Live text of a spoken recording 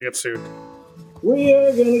Get sued. We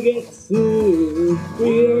are gonna get sued.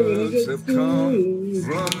 We are gonna get sued.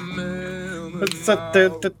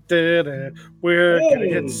 We're gonna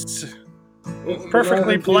get sued.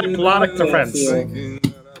 Perfectly platonic defense.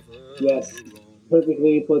 Yes,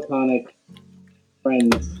 perfectly platonic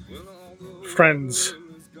friends. Friends,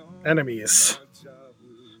 enemies.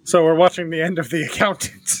 So we're watching the end of The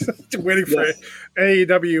Accountant, waiting for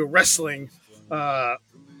AEW Wrestling,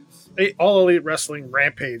 All Elite Wrestling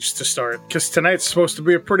Rampage to start, because tonight's supposed to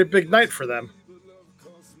be a pretty big night for them.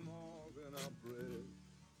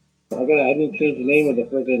 I didn't change the name of the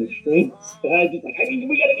freaking streams. We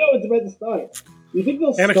gotta go. It's about to start. You think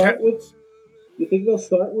they'll start with? You think they'll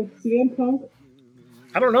start with CM Punk?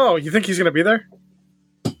 I don't know. You think he's gonna be there?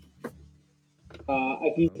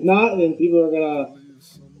 If he's not, then people are gonna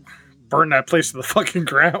burn that place to the fucking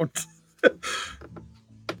ground.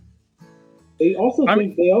 They also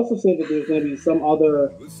say that there's gonna be some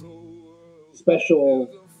other special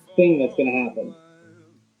thing that's gonna happen.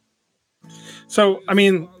 So, I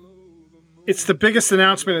mean, it's the biggest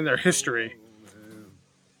announcement in their history.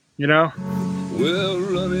 You know? We're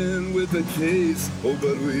running with the case, oh,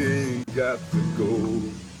 but we ain't got to go.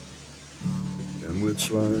 And we're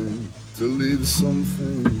trying to leave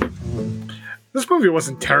something. This movie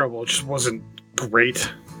wasn't terrible, it just wasn't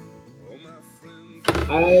great.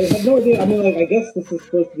 I have no idea. I mean, I guess this is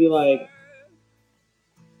supposed to be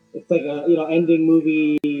it's like a, ending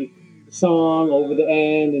movie song over the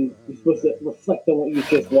end, and you're supposed to reflect on what you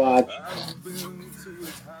just watched.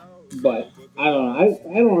 But I don't know.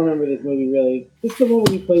 I don't remember this movie really. This is the one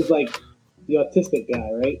where he plays the autistic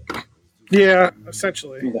guy, right? Yeah,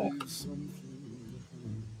 essentially. Okay.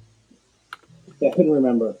 Yeah, I couldn't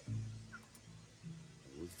remember.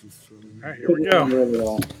 All right, here we go.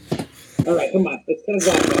 All right, come on. It's gonna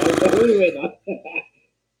go. What are you waiting on?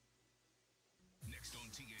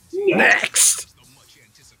 Next.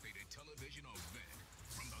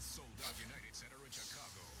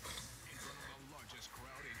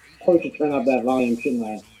 Probably should turn up that volume, shouldn't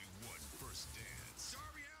I?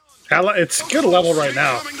 It's good level right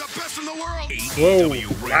now. Whoa,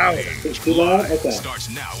 wow. It's too loud? Okay. Starts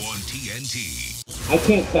now on TNT. I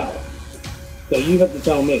can't tell. So you have to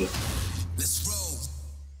tell me.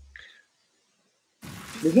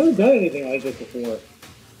 We've never done anything like this before.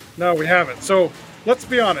 No, we haven't. So, let's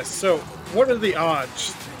be honest. So, what are the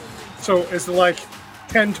odds? So, is it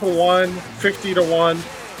 10 to 1, 50 to 1?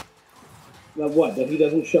 Now what? That he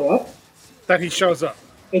doesn't show up? That he shows up.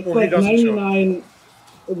 It's like 99.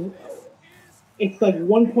 It's like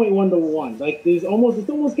 1.1 to 1. It's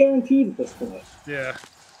almost guaranteed at this point. Yeah.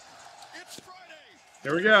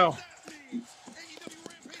 Here we go.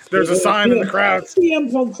 There's a sign in the crowd.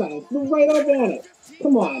 CM Punk sign. We're right up on it.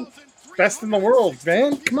 Come on. Best in the world,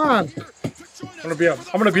 man. Come on. I'm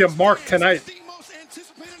gonna be a mark tonight.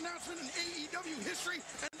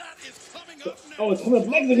 Oh, it's coming up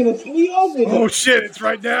next. They're gonna lead off with it. Oh shit! It's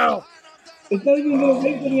right now. It's not even gonna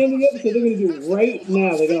wait for the end of the episode. They're gonna do it right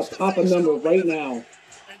now. They're gonna pop a number right now.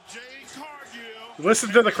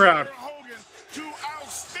 Listen to the crowd.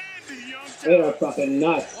 They are fucking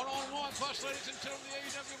nuts.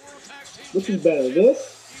 Which is better,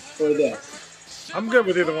 this or this? I'm good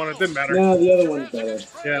with either one. It didn't matter. No, the other one's better.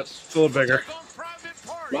 Yeah, it's a little bigger.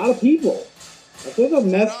 A lot of people. I think a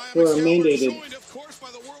mess for a mandated.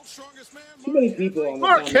 Too many people on the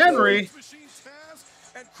Mark Henry.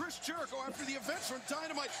 And Chris Jericho, after the events from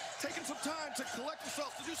Dynamite, taking some time to collect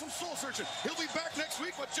himself, to do some soul searching. He'll be back next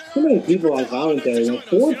week with JR. Too many people on commentary.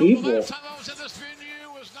 4 people. The last time I was in this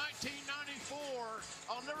venue was 1994.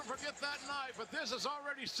 I'll never forget that night, but this has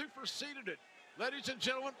already superseded it. Ladies and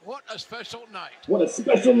gentlemen, what a special night. What a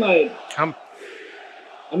special night. You're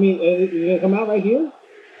going to come out right here?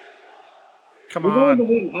 Come We're on. going to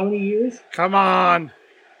wait how many years? Come on.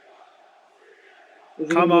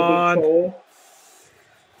 Come on.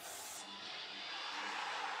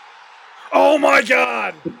 Oh my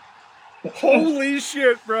god. Holy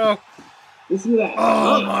shit, bro. Listen to that.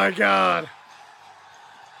 Oh my god.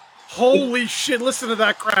 Holy shit. Listen to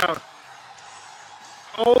that crowd.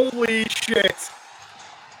 Holy shit.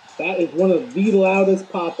 That is one of the loudest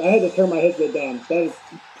pops. I had to turn my headset down. That is.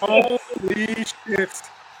 Holy shit.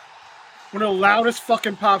 One of the loudest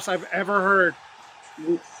fucking pops I've ever heard.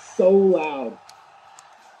 It's so loud.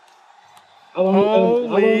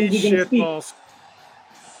 Holy shit balls.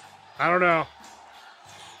 I don't know.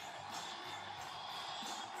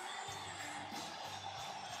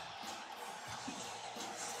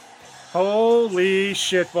 Holy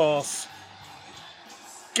shit balls.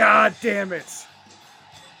 God damn it.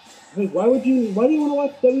 Hey, why do you want to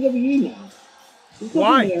watch WWE now?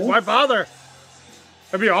 Why? Why bother?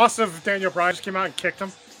 That'd be awesome if Daniel Bryan just came out and kicked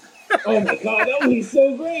him. Oh my god, that would be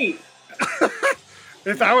so great.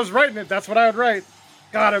 If I was writing it, that's what I would write.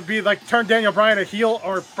 God, it'd be like turn Daniel Bryan a heel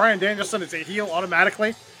or Bryan Danielson is a heel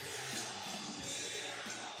automatically.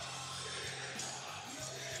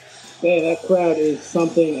 Man, that crowd is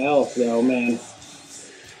something else, though, man.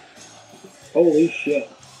 Holy shit.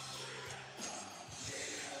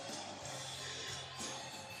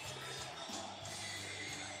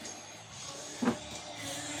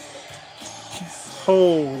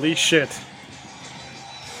 Holy shit.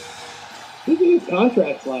 What do his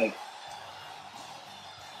contract's like?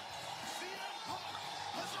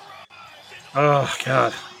 Oh,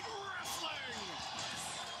 God.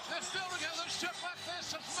 This building has a ship like this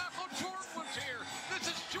since Michael Jordan was here. This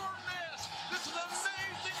is Jordan-esque. This is an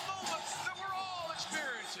amazing moment that we're all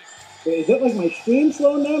experiencing. Wait, is that like my stream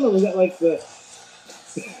slowing down, or was that like the...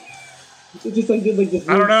 It just like did like this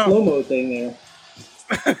weird slow-mo thing there.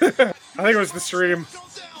 I think it was the stream.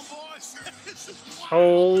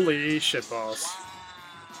 Holy shitballs.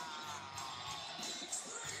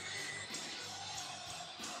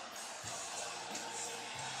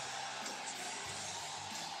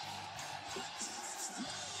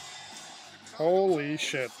 Holy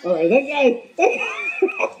shit. Alright, that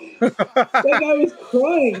guy was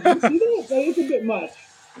crying. Did you see that? That is a bit much.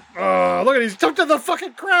 Oh, look at he's jumped to the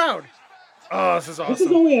fucking crowd. Oh, this is awesome. This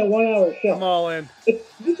is only a 1 hour show. I'm all in. This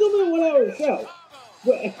is only a 1 hour show.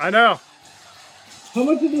 But I know. How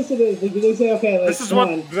much of this it is? Like, did they say, okay, like, this is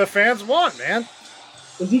what the fans want, man.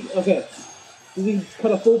 Is he, okay. Did he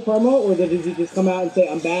cut a full promo, or did he just come out and say,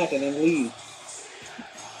 I'm back, and then leave?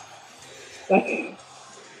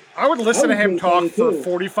 I would listen to him talk for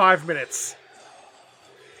 45 minutes.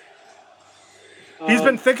 He's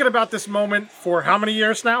been thinking about this moment for how many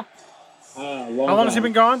years now? How long has he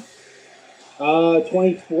been gone?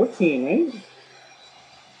 2014, right?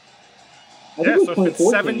 Yeah, so it's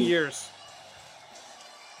been 7 years.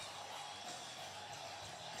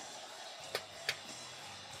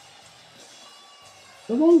 It's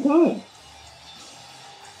a long time.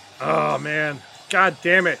 Oh, man. God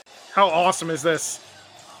damn it. How awesome is this?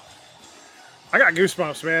 I got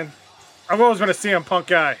goosebumps, man. I've always been a CM Punk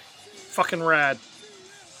guy. Fucking rad.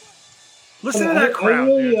 Listen to that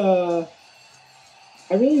crowd,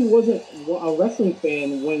 I really wasn't a wrestling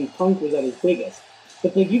fan when Punk was at his biggest.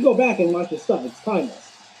 But like, you go back and watch his stuff, it's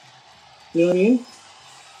timeless. You know what I mean?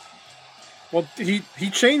 Well, he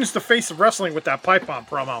changed the face of wrestling with that pipe bomb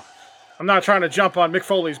promo. I'm not trying to jump on Mick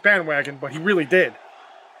Foley's bandwagon, but he really did.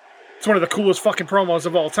 It's one of the coolest fucking promos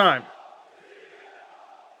of all time.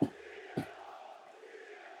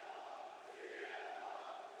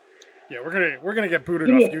 Yeah, we're gonna get booted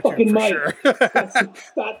off YouTube for sure.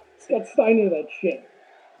 Scott Steiner, that shit.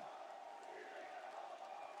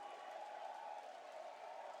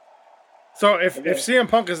 So if CM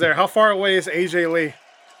Punk is there, how far away is AJ Lee?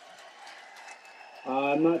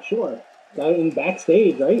 I'm not sure. In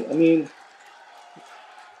backstage, right? I mean,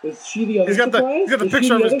 is she the other surprise? He's got the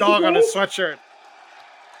picture of his dog on his sweatshirt.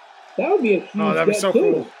 That would be a huge Oh, that'd be so cool. We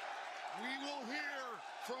will hear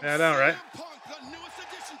from yeah, I know, right? Punk, the newest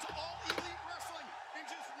addition to All Elite Wrestling, in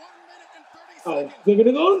just 1 minute and 30 seconds. Oh, they're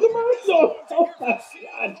gonna go to commercial! Oh my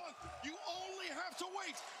god! You only have to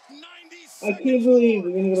wait 90 seconds. I can't believe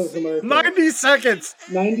we're gonna go to commercial. 90 seconds!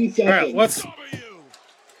 90 seconds. Alright, let's...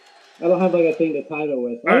 I don't have like a thing to time it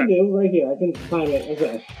with. I do, right here. I can time it.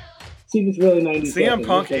 Okay. See if it's really 90 seconds. CM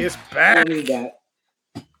Punk is back. I need that.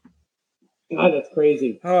 God, that's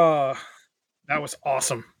crazy. Oh, that was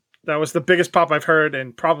awesome. That was the biggest pop I've heard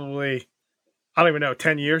in probably, I don't even know,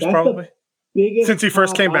 10 years that's probably. Biggest since he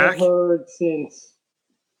first came back. I've heard since.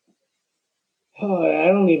 I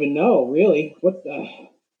don't even know, really. What the?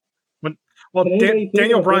 Well,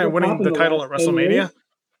 Daniel Bryan winning the title at WrestleMania.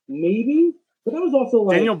 Maybe, but that was also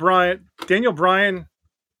like Daniel Bryan,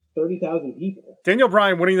 30,000 people. Daniel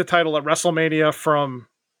Bryan winning the title at WrestleMania from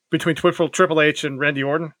between Triple H and Randy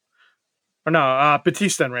Orton. Or no,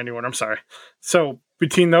 Batista and Randy Orton. I'm sorry. So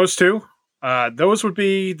between those two, those would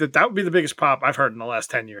be that would be the biggest pop I've heard in the last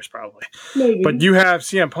 10 years, probably. Maybe. But you have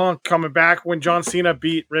CM Punk coming back when John Cena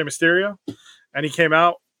beat Rey Mysterio, and he came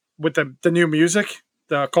out with the new music,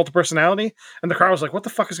 the Cult of Personality, and the crowd was like, "What the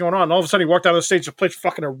fuck is going on?" And all of a sudden, he walked out of the stage, the place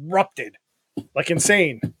fucking erupted, like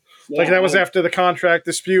insane. Yeah, like that was after the contract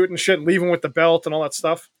dispute and shit, leaving with the belt and all that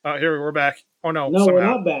stuff. Here we're back. Oh no, we're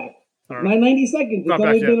not back. Not 90 seconds. It's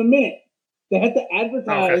only been a minute. They had to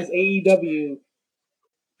advertise AEW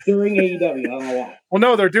during AEW. I don't know why. Well,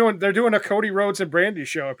 no, they're doing a Cody Rhodes and Brandy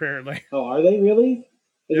show apparently. Oh, are they really?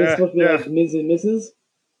 Is it supposed to be like Ms. and Mrs.?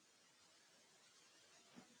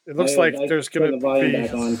 It looks like there's going to be.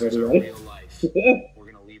 Back on for everybody.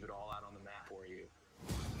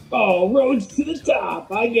 Oh, roads to the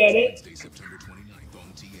top. I get it.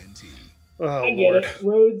 Oh, I get Lord. it.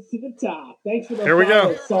 Roads to the top. Thanks for the Here we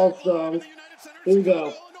go. Salt Strong. Here we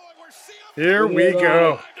go. Here we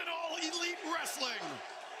go.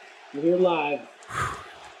 We're here live.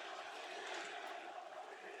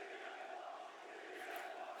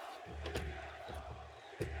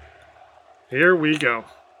 Here we go.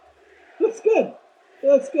 Looks good. It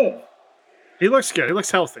looks good. He looks good. He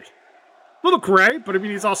looks healthy. A little gray, but I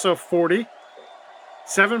mean, he's also 40.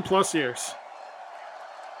 7+ years.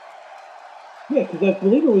 Yeah, because I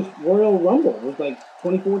believe it was Royal Rumble. It was like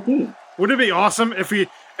 2014. Wouldn't it be awesome if he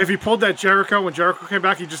pulled that Jericho when Jericho came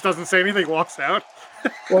back? He just doesn't say anything, walks out.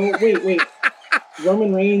 Well, wait.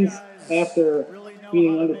 Roman Reigns after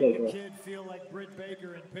beating Undertaker. Feel like Britt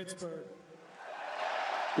Baker in Pittsburgh.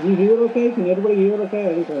 Can you hear it okay? Can everybody hear it okay? I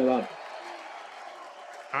didn't turn it up.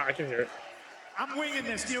 I can hear it. I'm winging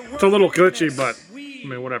this. It's a little glitchy, but I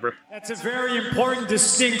mean, whatever. That's a very important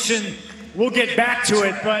distinction. We'll get back to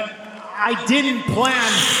it, but I didn't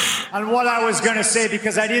plan on what I was going to say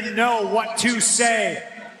because I didn't know what to say.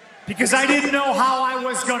 Because I didn't know how I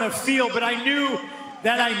was going to feel, but I knew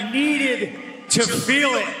that I needed to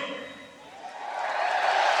feel it.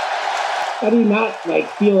 How do you not,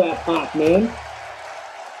 feel that pop, man?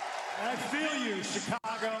 I feel you,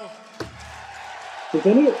 Chicago. Does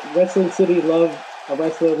any wrestling city love a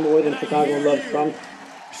wrestler more than Chicago loves Trump?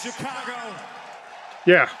 Chicago.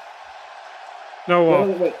 Yeah. No,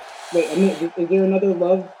 Wait. I mean, is there another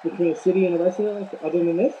love between a city and a wrestler other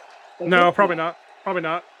than this? no, probably not. Probably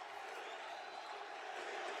not.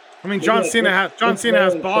 I mean, John Cena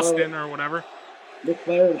has Boston or whatever. Ric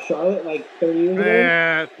Flair and Charlotte, 30 years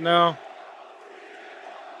ago? No.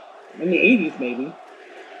 In the 80s, maybe.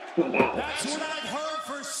 Not now. That's what I've heard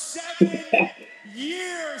for 7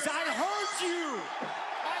 years. I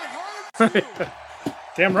heard you.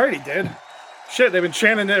 Damn right he did. Shit, they've been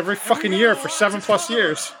chanting it every fucking year for 7+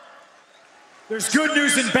 years. There's good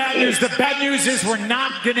news and bad news. The bad news is we're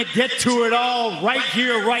not going to get to it all right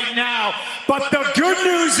here, right now. But the good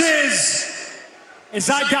news is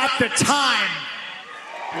I got the time.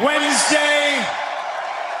 Wednesday,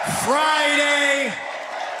 Friday,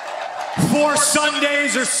 4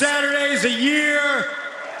 Sundays or Saturdays a year.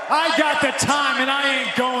 I got the time and I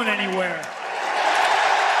ain't going anywhere.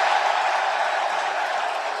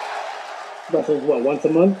 Wrestles what, once a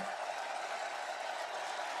month?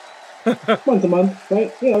 Once a month,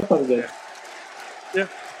 right? Yeah, that's probably good. Yeah.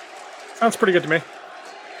 Sounds pretty good to me.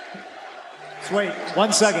 Just wait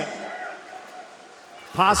 1 second.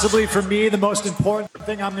 Possibly for me, the most important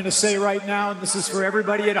thing I'm going to say right now, and this is for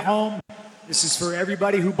everybody at home, this is for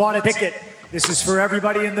everybody who bought a ticket, this is for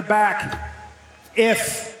everybody in the back.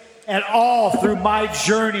 If at all through my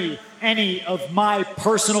journey, any of my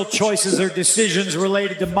personal choices or decisions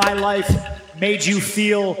related to my life made you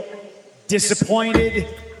feel disappointed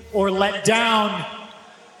or let down,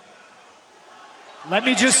 let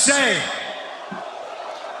me just say,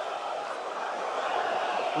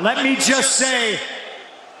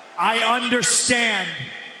 I understand.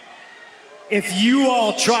 If you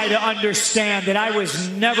all try to understand that I was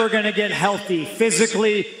never going to get healthy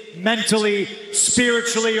physically, mentally,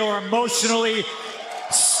 spiritually, or emotionally,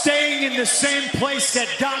 staying in the same place that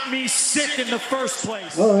got me sick in the first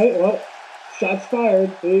place. All right, well, shots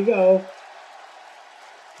fired. There you go.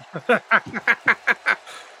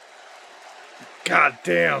 God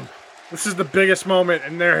damn. This is the biggest moment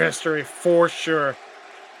in their history, for sure.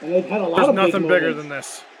 And they've had a lot There's of nothing big bigger moments. than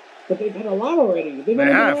this. But they've had a lot already. They've They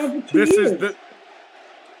only have. been around for 2 This years. is the...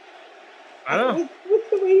 I know. What's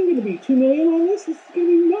the rating going to be? 2 million on this? This is going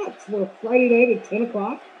to be nuts. For a Friday night at 10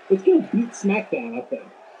 o'clock? It's going to beat SmackDown, I think.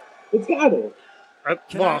 It's got to.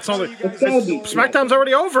 Well, it's only... It's got to be. SmackDown's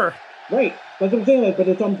already over. Right. That's what I'm saying. But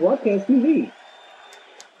it's on broadcast TV.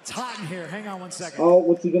 It's hot in here. Hang on 1 second. Oh,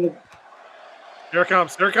 what's he going to... Here it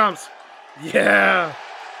comes. Here it comes. Yeah.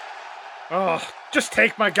 Oh, just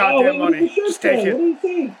take my goddamn money. Just take it. What did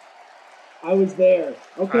he say? I was there.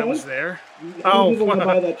 Okay. I was there. How many people can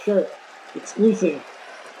buy that shirt? Exclusive.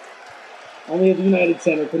 Only at the United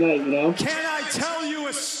Center tonight, you know? Can I tell you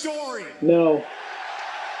a story? No.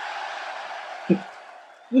 Just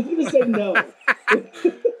going to say no.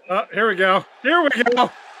 Oh, here we go. Here we go.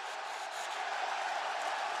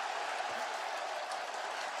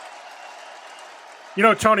 You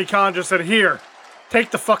know, Tony Khan just said, here,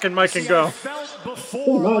 take the fucking mic and go. I felt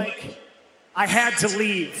before like I had to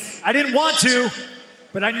leave. I didn't want to,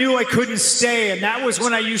 but I knew I couldn't stay, and that was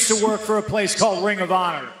when I used to work for a place called Ring of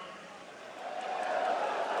Honor.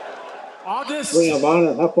 August Ring of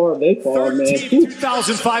Honor, how far have they fallen, man? 13th,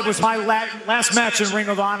 2005 was my last match in Ring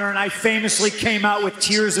of Honor, and I famously came out with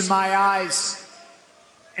tears in my eyes.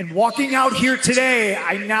 And walking out here today,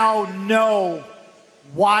 I now know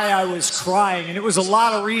why I was crying. And it was a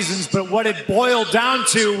lot of reasons, but what it boiled down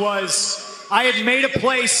to was I had made a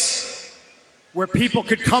place where people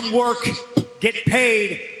could come work, get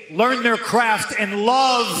paid, learn their craft, and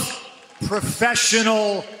love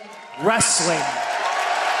professional wrestling.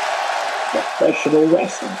 Professional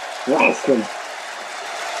wrestling. Wrestling.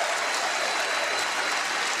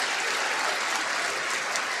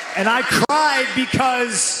 And I cried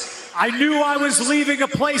because I knew I was leaving a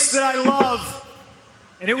place that I love.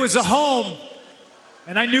 And it was a home.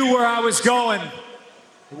 And I knew where I was going.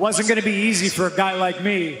 It wasn't going to be easy for a guy like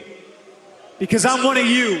me. Because I'm one of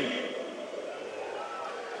you.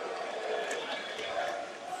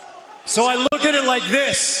 So I look at it like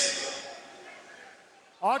this.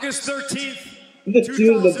 August 13th, The dude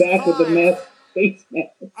in the back with the mask, face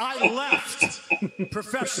mask. I left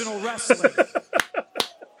professional wrestling.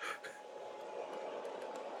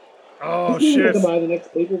 Oh, Isn't he shit. gonna buy the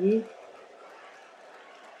next pay-per-view?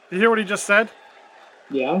 You hear what he just said?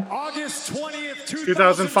 Yeah. August 20th,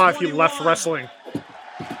 2005, he left wrestling.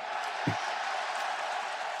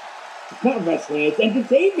 It's not wrestling, it's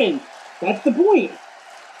entertainment. That's the point.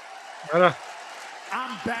 I know.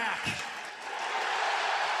 I'm back.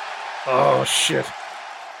 Oh, shit.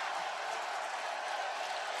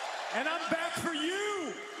 And I'm back for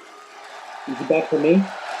you. Is he back for me?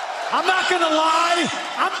 I'm not gonna lie,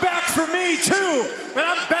 I'm back for me too. But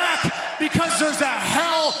I'm back because there's a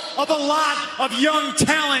hell of a lot of young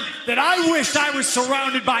talent that I wished I was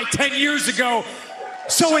surrounded by 10 years ago.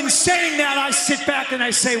 So in saying that, I sit back and I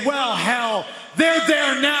say, well, hell, they're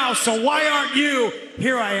there now, so why aren't you?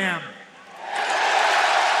 Here I am.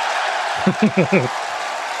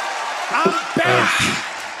 I'm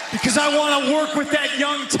back because I want to work with that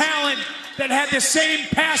young talent that had the same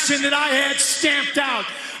passion that I had stamped out.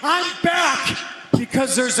 I'm back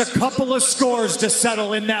because there's a couple of scores to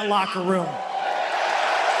settle in that locker room.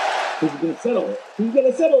 Who's going to settle it? Who's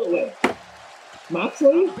going to settle it with?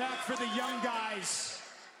 Moxley? I'm back for the young guys.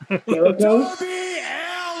 Jericho? Darby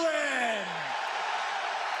Allin.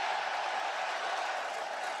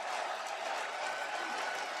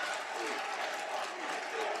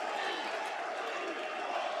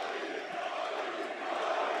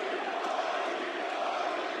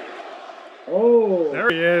 Oh. There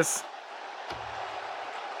he is.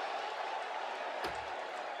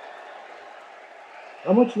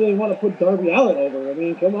 How much do they want to put Darby Allin over? I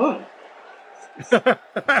mean, come on.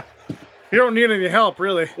 You don't need any help,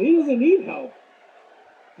 really. He doesn't need help.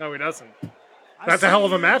 No, he doesn't. That's a hell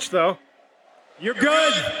of a match, though. You're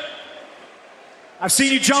good. I've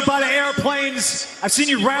seen you jump out of airplanes. I've seen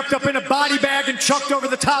you wrapped up in a body bag and chucked over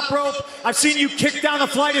the top rope. I've seen you kick down a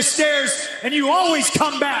flight of stairs, and you always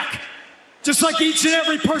come back. Just like each and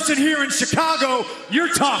every person here in Chicago,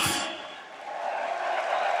 you're tough.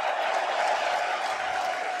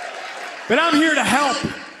 But I'm here to help.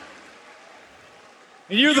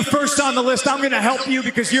 And you're the first on the list. I'm going to help you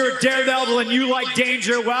because you're a daredevil and you like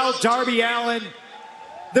danger. Well, Darby Allin,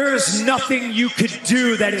 there is nothing you could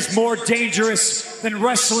do that is more dangerous than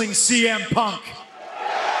wrestling CM Punk.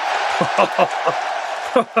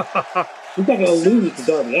 He's not going to lose to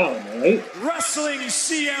Darby Allin, right? Wrestling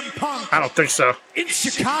CM Punk. I don't think so. In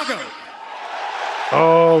Chicago.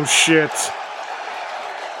 Oh, shit.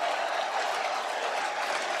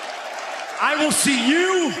 I will see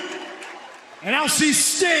you, and I'll see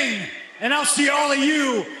Sting, and I'll see all of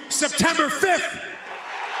you September 5th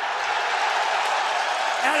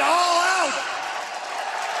at All Out,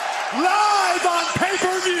 live on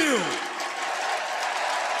pay-per-view.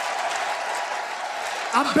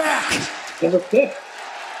 I'm back. September 5th.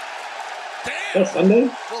 Damn. That's Sunday?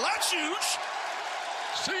 Well, that's huge.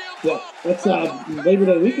 CM Yeah, Punk. that's Labor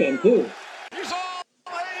Day weekend, too. He's all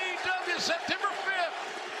AEW September 5th.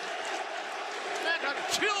 Man, the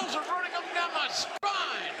chills are running up down my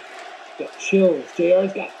spine. Got chills.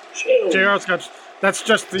 JR's got chills. JR's got... That's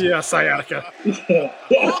just the sciatica. Yeah.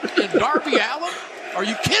 Punk and Darby Allin? Are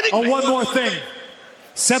you kidding Oh, me? one more thing.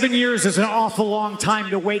 7 years is an awful long time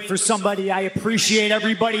to wait for somebody. I appreciate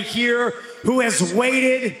everybody here who has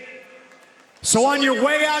waited. So on your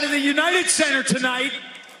way out of the United Center tonight,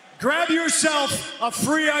 grab yourself a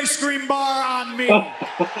free ice cream bar on me.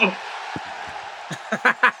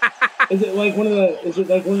 Is it like one of those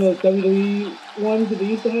WWE ones that they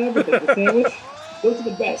used to have with the sandwich? Those are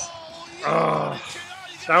the best. Oh,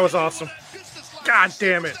 that was awesome. God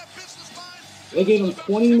damn it. They gave him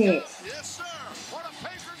 20 minutes. Yes, sir. What a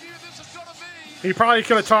pay-per-view this is going to be. He probably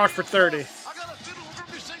could have talked for 30.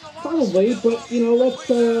 Probably, but let's you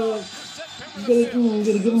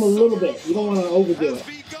gotta give him a little bit. You don't want to overdo it.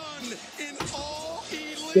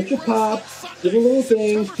 Get your pop, give a little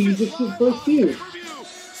thing, tease this his first feud.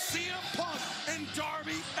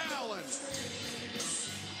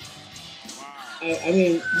 I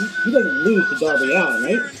mean, he doesn't lose to Darby Allin,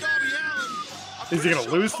 right? Is he gonna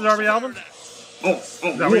lose to Darby Allin? Is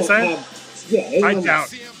that what you're saying? Yeah.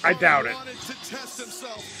 I doubt it.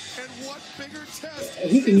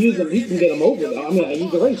 He can use him. He can get him over, though. I mean,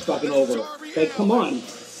 he's already fucking over. Like, come on. And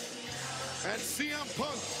CM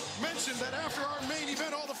Punk mentioned that after our main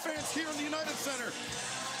event, all the fans here in the United Center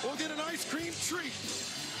will get an ice cream treat.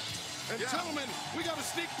 And gentlemen, we got a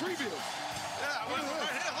sneak preview. Yeah,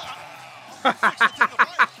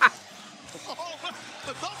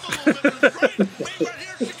 the Buffalo bit is great. We were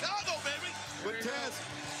here in Chicago, baby. But Taz,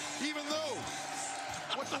 even though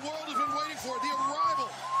what the world has been waiting for, the arrival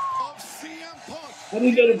of CM Punk. How'd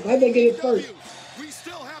they get it first? We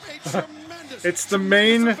still have a tremendous. It's the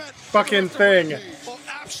main fucking thing. Are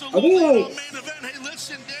they like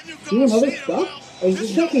doing other stuff?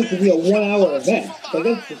 It's not going to be a 1 hour event. So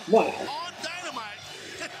that's just wow.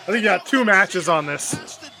 I think you got 2 matches on this.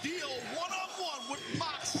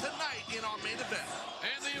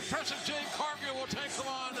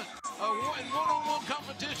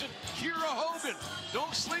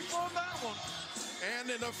 Don't sleep on that one. And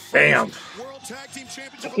in the Bam. World Tag Team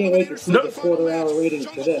Championship, I can't wait to see the quarter-hour ratings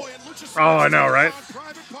for this. Oh, I know, right?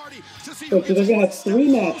 So they're going to have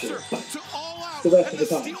 3 matches the rest of the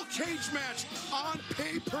time.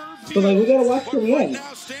 So like, we got to watch till the end.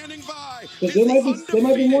 Because there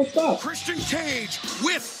might be more stuff. Christian Cage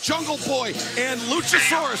with Jungle Boy and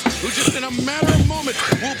Luchasaurus, who just in a matter of moments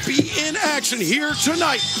will be in action here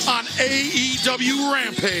tonight on AEW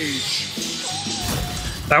Rampage.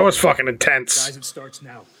 That was fucking intense. Guys, it starts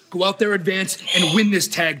now. Go out there, advance, and win this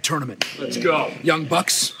tag tournament. Let's go. Young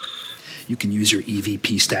Bucks, you can use your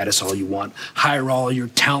EVP status all you want. Hire all your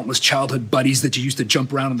talentless childhood buddies that you used to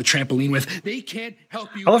jump around on the trampoline with. They can't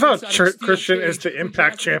help you. I love how Christian is the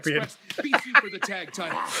Impact champion. Beat you for the tag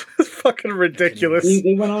title. It's fucking ridiculous.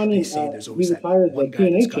 They went on and he retired the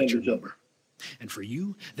TNA championship. And for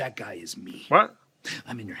you, that guy is me. What?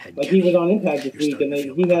 I'm in your head. Like, he was on Impact this week, and he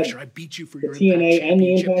had the TNA and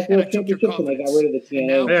the Impact World Championships, and they got rid of the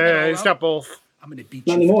TNA. Yeah, he's got both. I'm gonna beat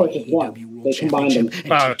Not you anymore, for the it's just one. AEW World They combined them.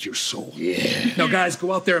 Championship and take your soul. Yeah. Now, guys,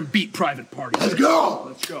 go out there and beat Private Party. Let's go.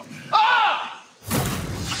 Let's go.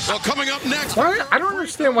 Well, coming up next, Why? I don't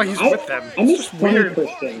understand why he's with them. I It's miss just Funny weird.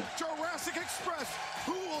 Christian.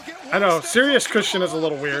 I know, serious Christian is a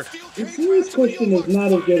little weird. Serious Christian is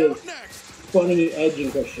not as good as Funny Edge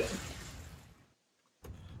and Christian.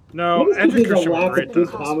 No, Maybe Edge and there's a Christian were lack great of good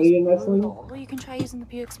though. comedy in wrestling. Well, you can try using the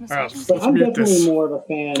Buick's Alright, massage. But let's I'm mute definitely this. more of a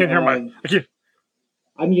fan Can't hear of... my.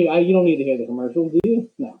 I can't, you don't need to hear the commercial, do you?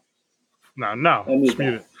 No. no. I Just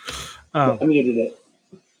mute it. I muted it.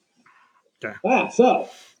 Okay. So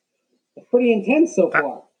it's pretty intense so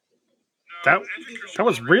far. That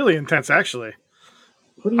was really intense, actually.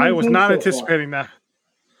 Pretty I was intense not so anticipating far. that.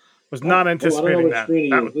 Was not anticipating I don't know that. which screen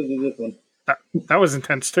That, it is. This is this one. that was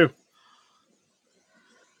intense too.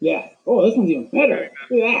 Yeah. Oh, this one's even better.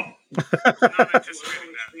 Look at that.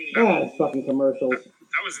 It's fucking commercials.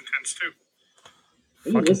 That was intense too. Are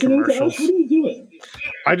you Fucking listening to us? commercials. What are you doing?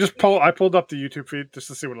 I pulled up the YouTube feed just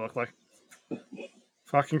to see what it looked like.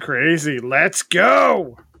 Fucking crazy. Let's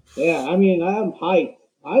go. Yeah, I mean, I'm hyped.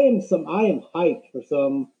 I am hyped for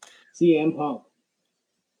some CM Punk.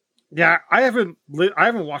 Yeah, I haven't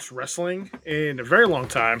watched wrestling in a very long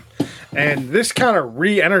time, and this kind of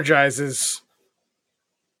re-energizes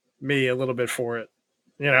me a little bit for it.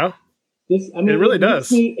 You know, It really does.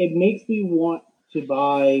 It makes me want to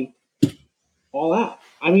buy All Out.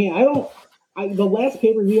 I mean, the last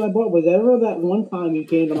pay-per-view I bought was ever that one time you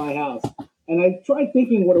came to my house, and I tried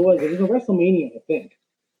thinking what it was. It was a WrestleMania, I think.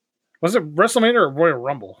 Was it WrestleMania or Royal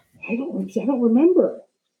Rumble? I don't remember.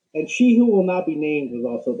 And She Who Will Not Be Named was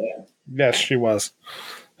also there. Yes, she was.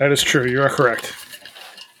 That is true. You are correct.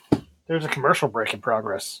 There's a commercial break in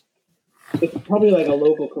progress. It's probably like a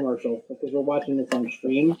local commercial because we're watching this on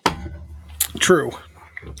stream. True.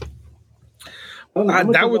 I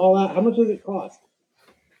don't know, how much does it cost?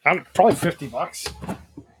 Probably $50.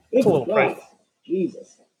 It's a little God. pricey.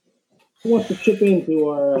 Jesus. Who wants to chip into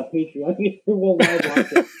our Patreon? We'll live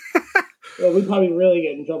watch it. Well, we probably really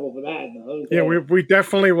get in trouble for that, though. Yeah, we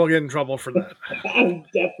definitely will get in trouble for that. I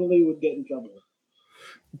definitely would get in trouble.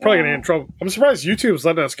 Probably gonna get in trouble. I'm surprised YouTube's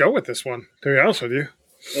letting us go with this one, to be honest with you.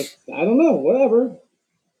 I don't know. Whatever.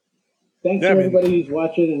 Thanks to everybody who's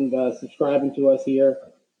watching and subscribing to us here.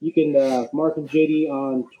 You can Mark and JD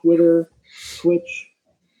on Twitter, Twitch.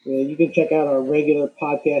 You can check out our regular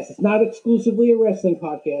podcast. It's not exclusively a wrestling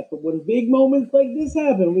podcast, but when big moments like this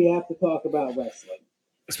happen, we have to talk about wrestling.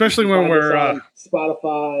 Especially when we're on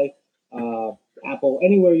Spotify, Apple,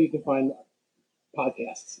 anywhere you can find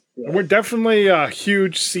podcasts. Really. We're definitely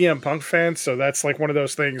huge CM Punk fans, so that's like one of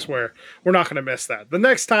those things where we're not going to miss that. The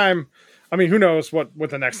next time, I mean, who knows what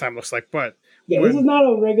the next time looks like, but yeah, this is not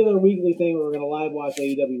a regular weekly thing where we're going to live watch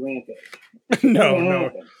AEW Rampage.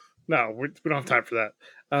 No, we don't have time for that.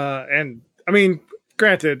 And I mean,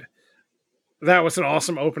 granted, that was an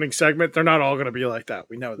awesome opening segment. They're not all going to be like that.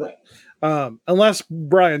 We know that. Right. Unless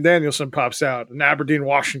Bryan Danielson pops out in Aberdeen,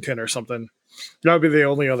 Washington or something. That would be the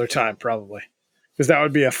only other time, probably. Because that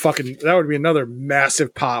would be another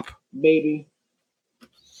massive pop. Maybe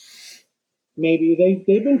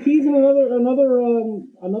they've been teasing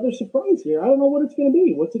another surprise here. I don't know what it's going to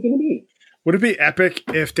be. What's it going to be? Would it be epic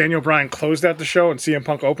if Daniel Bryan closed out the show and CM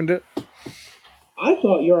Punk opened it? I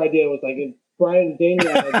thought your idea was like if Bryan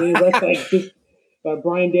Danielson,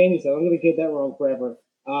 Bryan Danielson, I'm going to get that wrong forever,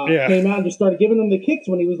 came out and just started giving him the kicks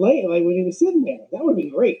when he was late, like when he was sitting there. That would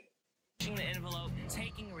be great.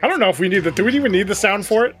 I don't know if we need do we even need the sound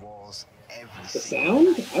for it? The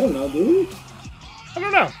sound? I don't know, do we? I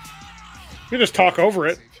don't know. You just talk over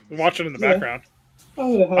it and watch it in the background.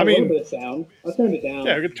 I'm going to have a little bit of sound. I'll turn it down.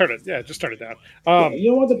 Yeah, we can turn it. Yeah, just turn it down. You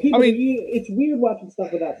don't want the people it's weird watching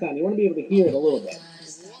stuff without sound. You want to be able to hear it a little bit.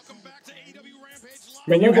 I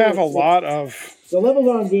mean, you have a lot of... The levels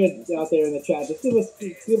aren't good out there in the chat. Just give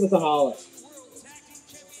us a holler.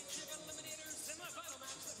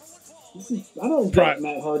 I don't get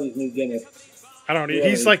Matt Hardy's new gimmick. I don't. Really.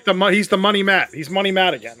 He's like he's the Money Matt. He's Money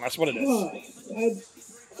Matt again. That's what it is.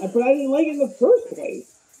 But I didn't like it in the first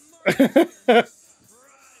place.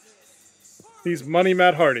 He's Money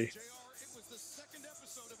Matt Hardy.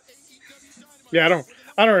 Yeah, I don't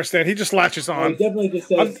understand. He just latches on. He definitely just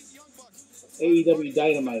said AEW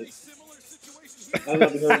Dynamite. I don't know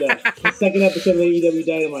if you heard that. The second episode of AEW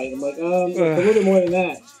Dynamite. I'm like, it's a little bit more than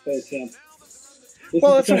that, champ.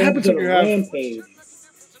 Well, that's what happens when you have Rampage.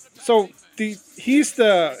 So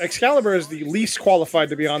Excalibur is the least qualified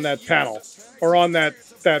to be on that panel or on that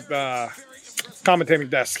commentating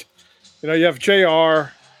desk. You know, you have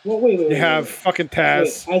JR. Well, wait. You have fucking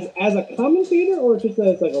Taz. Wait, as a commentator, or just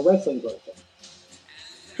as like a wrestling person?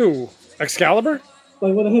 Who? Excalibur?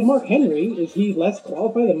 Like when they had Mark Henry, is he less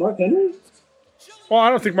qualified than Mark Henry? Well,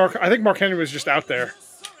 I think Mark Henry was just out there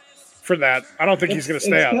for that. I don't think he's going to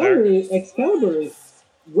stay out there. Excalibur is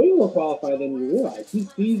way more qualified than you realize.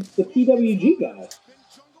 He's the PWG guy.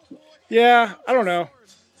 Yeah, I don't know.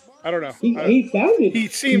 He founded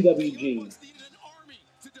PWG.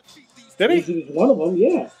 Did he? He was one of them,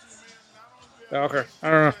 yeah. Okay, I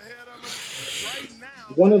don't know.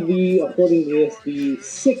 One of according to this, the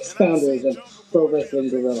 6 founders of Pro Wrestling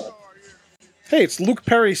Guerrilla. Hey, it's Luke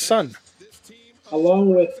Perry's son.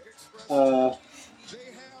 Along with,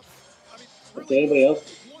 anybody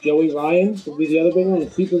else? Joey Ryan would be the other big one, the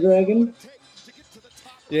Super Dragon.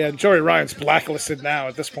 Yeah, Joey Ryan's blacklisted now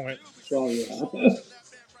at this point. Oh, yeah.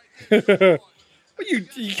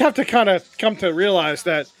 You have to kind of come to realize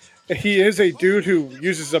that he is a dude who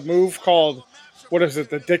uses a move called, what is it,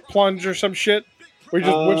 the dick plunge or some shit? Where he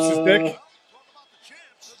just whips his dick?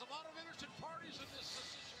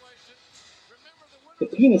 The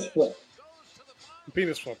penis flip. The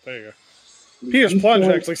penis flip, there you go. Penis plunge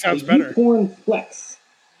actually sounds better. YouPorn flex.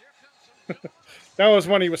 That was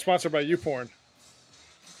when he was sponsored by YouPorn.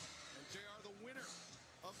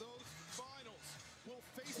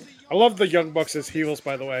 I love the Young Bucks as heels,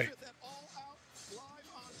 by the way.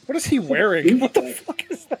 What is he wearing? What the fuck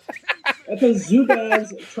is that? That's a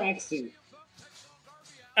Zubaz tracksuit.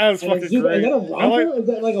 That's fucking great. Is that a romper? Is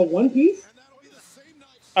that like a one piece?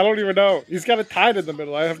 I don't even know. He's got it tied in the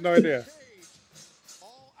middle. I have no idea.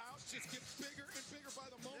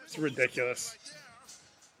 It's ridiculous.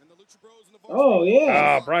 Oh,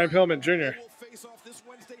 yeah. Brian Pillman Jr.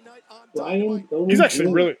 Brian Pillman He's actually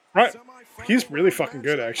Jr. really... Right. He's really fucking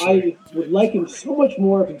good, actually. I would like him so much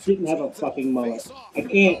more if he didn't have a fucking mullet. I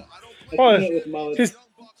can't with mullets.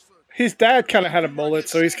 His dad kind of had a mullet,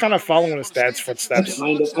 so he's kind of following his dad's footsteps.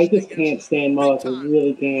 I just can't stand mullets. I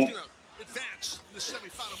really can't.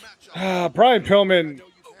 Brian Pillman,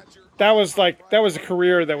 that was a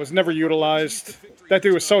career that was never utilized. That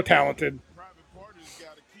dude was so talented.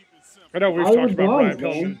 I know we've talked about Brian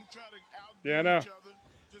Pillman. Yeah, I know.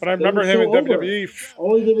 But I remember him in WWE.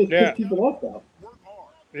 All he did was piss people off, though.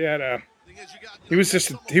 Yeah, I know. He was a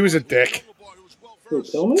dick. Who,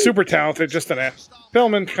 Pillman? Super talented, just an ass.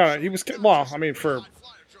 Pillman kind of, he was, well, I mean, for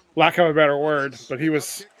lack of a better word, but he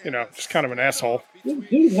was, just kind of an asshole. This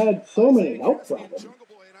dude had so many health problems.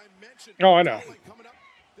 Oh, I know.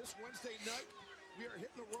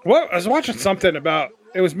 Well, I was watching something about,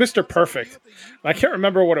 it was Mr. Perfect. I can't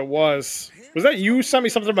remember what it was. Was that you sent me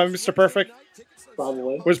something about Mr. Perfect?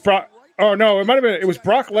 Probably. Was Brock? Oh no, it might have been. It was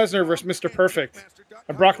Brock Lesnar versus Mr. Perfect,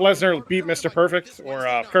 and Brock Lesnar beat Mr. Perfect or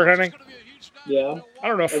Kurt Hennig. Yeah. I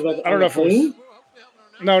don't know if On it was. thing?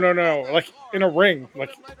 No. Like in a ring,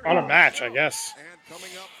 like on a match, I guess.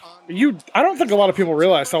 I don't think a lot of people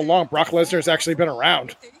realize how long Brock Lesnar has actually been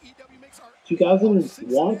around.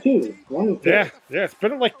 2001, too. Yeah, it's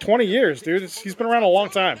been like 20 years, dude. He's been around a long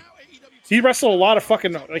time. He wrestled a lot of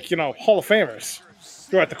fucking Hall of Famers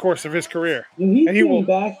throughout the course of his career. And he's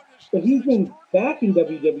been back in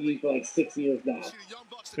WWE for like 6 years now.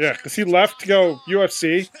 Yeah, because he left to go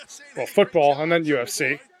UFC, well, football, and then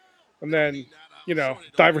UFC, and then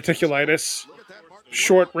diverticulitis,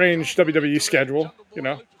 short range WWE schedule. They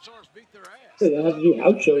don't have to do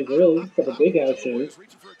house shows, really, except the big house shows.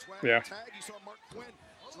 Yeah.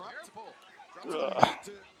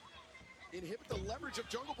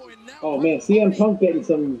 Oh man, CM Punk getting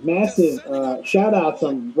some massive shout outs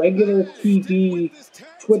on regular TV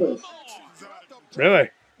Twitters.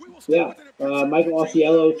 Really? Yeah. Michael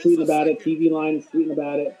Osceola tweeting about it, TV Line is tweeting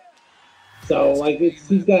about it. So like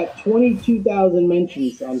he's got 22,000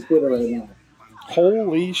 mentions on Twitter right now.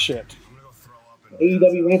 Holy shit.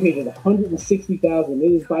 AEW Rampage is 160,000. It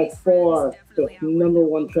is by far the number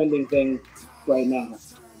one trending thing right now.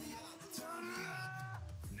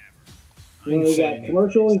 We got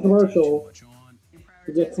commercial and commercial.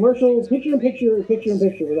 We got commercial, picture in picture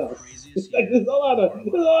with us. It's like there's a lot of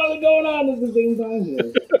going on at the same time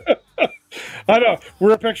here. I know.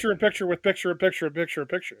 We're a picture in picture with picture in picture in picture in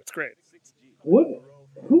picture. It's great.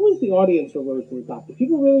 Who is the audience for Road to the Top? Do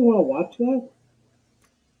people really want to watch that?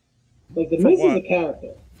 Like the Miz is a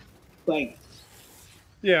character. Like,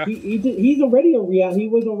 yeah, he was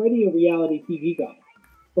already a reality TV guy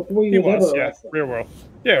before he was ever a wrestler. Real World.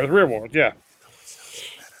 Yeah, it was Real World. Yeah.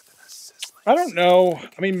 I don't know.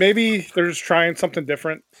 I mean, maybe they're just trying something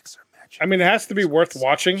different. I mean, it has to be worth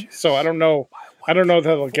watching. So I don't know. I don't know if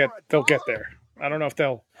they'll get there. I don't know if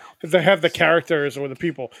they have the characters or the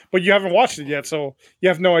people. But you haven't watched it yet, so you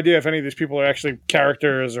have no idea if any of these people are actually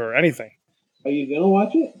characters or anything. Are you gonna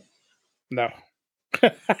watch it? No.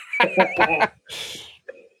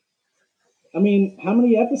 I mean, how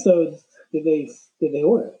many episodes did they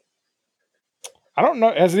order? I don't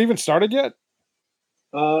know. Has it even started yet?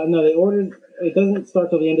 No, they ordered. It doesn't start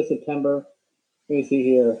till the end of September. Let me see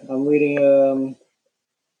here. I'm reading.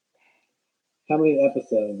 How many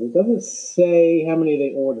episodes? It doesn't say how many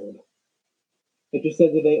they ordered. It just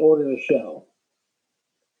says that they ordered a show,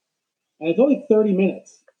 and it's only 30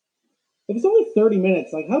 minutes. If it's only 30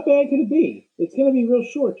 minutes, like how bad could it be? It's going to be real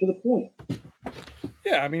short to the point.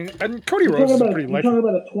 Yeah, I mean, and Cody Rhodes is pretty light. You're talking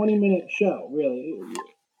about a 20-minute show, really.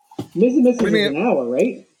 Miz and Mrs. is an hour,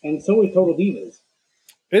 right? And so is Total Divas.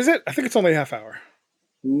 Is it? I think it's only a half hour.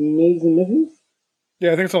 Miz and Mrs.?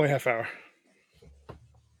 Yeah, I think it's only a half hour.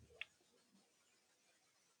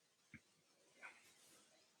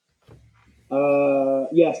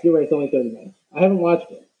 Yes, you're right. It's only 30 minutes. I haven't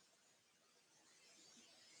watched it.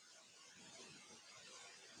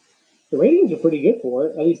 The ratings are pretty good for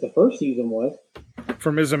it. At least the first season was.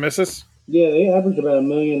 For Miz and Mrs.? Yeah, they averaged about a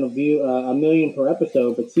million per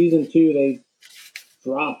episode, but season 2 they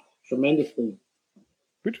dropped tremendously.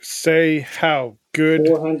 We just say how good.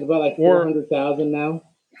 400,000 now.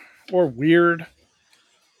 Or weird.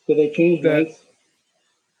 Did they change nights?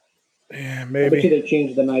 Yeah, maybe. I bet you they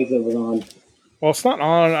changed the nights it was on. Well, it's not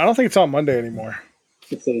on. I don't think it's on Monday anymore.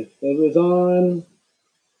 Let's see. It was on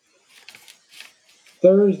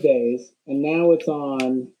Thursdays, and now it's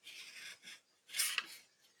on.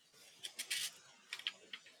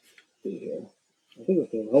 Let's see here. I think it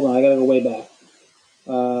was. Hold on, I gotta go way back.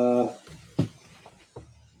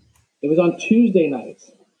 It was on Tuesday nights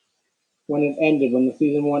when it ended, when the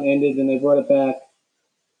season 1 ended, and they brought it back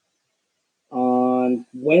on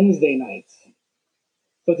Wednesday nights.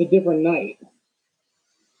 So it's a different night.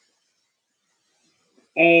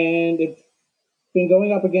 And it's been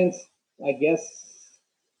going up against, I guess,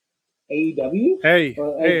 AEW? Hey,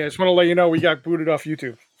 I just want to let you know we got booted off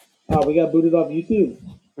YouTube. Oh, we got booted off YouTube?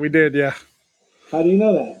 We did, yeah. How do you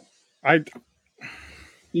know that?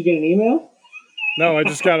 You get an email? No, I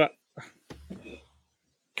just got a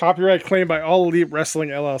copyright claim by All Elite Wrestling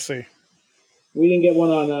LLC. We didn't get one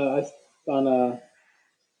on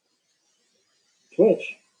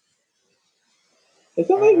Twitch. It's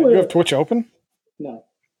not like you have Twitch open? No.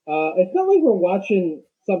 It's not like we're watching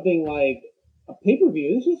something like A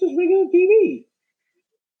pay-per-view? This is just regular TV.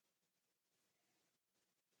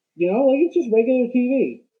 You know, like it's just regular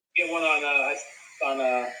TV. Get one on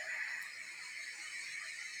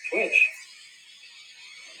Twitch.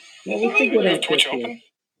 Yeah, we should go on Twitch open.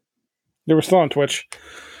 They were still on Twitch.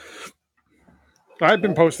 I've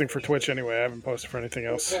been posting for Twitch anyway. I haven't posted for anything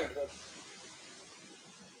else.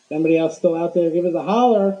 Somebody else still out there, give us a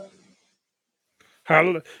holler.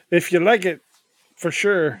 If you like it, for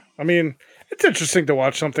sure. I mean, it's interesting to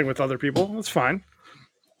watch something with other people. That's fine.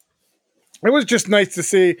 It was just nice to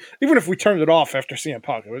see, even if we turned it off after CM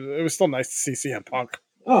Punk, it was still nice to see CM Punk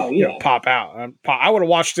pop out. I would have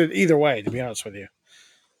watched it either way, to be honest with you.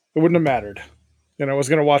 It wouldn't have mattered. I was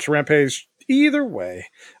going to watch Rampage either way.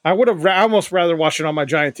 I would have almost rather watched it on my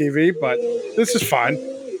giant TV, but this is fine.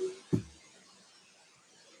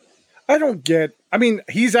 I don't get... I mean,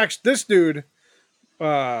 he's actually... This dude,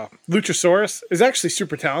 Luchasaurus, is actually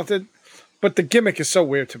super talented, but the gimmick is so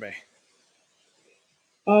weird to me.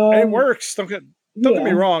 It works. Don't get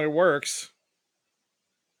me wrong, it works.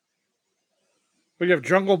 But you have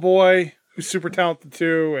Jungle Boy, who's super talented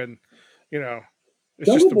too, and, it's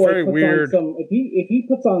Jungle just a Boy very weird... if he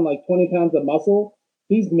puts on like 20 pounds of muscle,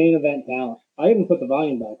 he's main event talent. I even put the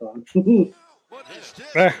volume back on.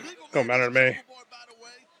 Don't matter to me.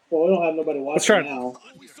 Well, we don't have nobody watching now.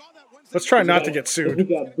 Let's try not to get sued. We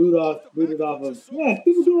got booted off of... Yeah,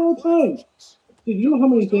 people do it all the time. Dude, you know how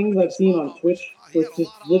many things I've seen on Twitch where it's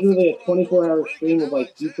just literally a 24-hour stream of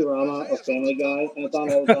like Futurama or Family Guy, and it's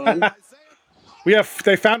on all the time?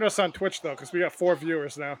 They found us on Twitch though, because we got 4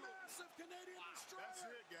 viewers now.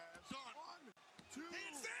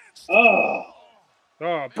 Oh,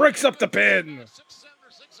 breaks up the pin.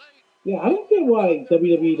 Yeah, I don't get why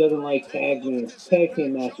WWE doesn't like tag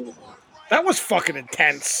team matches. That was fucking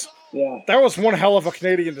intense. Yeah. That was one hell of a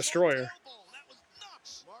Canadian destroyer.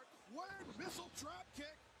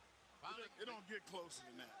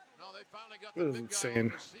 This is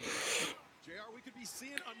insane.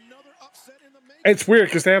 It's weird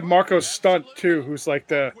because they have Marco Stunt too, who's like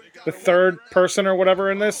the third person or whatever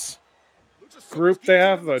in this group they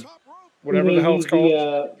have, whatever the hell it's called.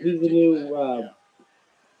 He's the new,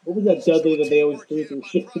 what was that Dudley that they always threw some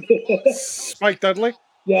shit? Spike Dudley?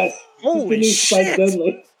 Yes. Holy shit. Spike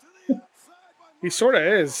Dudley. He sort of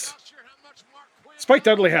is. Spike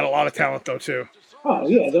Dudley had a lot of talent though too. Oh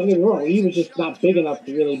yeah, don't get me wrong. He was just not big enough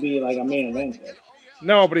to really be like a main eventer.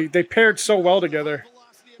 No, but they paired so well together.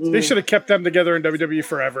 Mm-hmm. They should have kept them together in WWE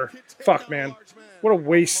forever. Fuck, man. What a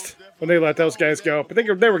waste when they let those guys go. But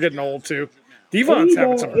they were getting old too. Devon's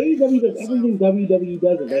having some... AEW does everything WWE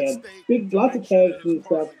does. They had lots of tag team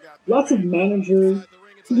stuff, lots of managers,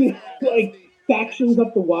 like factions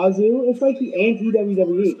up the wazoo. It's like the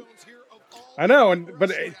anti-WWE. I know, but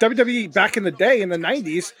WWE back in the day, in the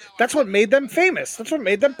 90s, that's what made them famous. That's what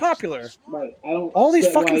made them popular. Right. All these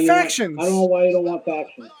fucking factions. I don't know why you don't want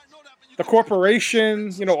factions. The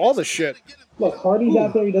corporation, all this shit. Look, Hardy's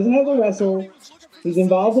out there. He doesn't have to wrestle. He's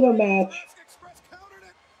involved in a match.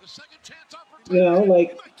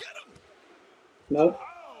 Nope.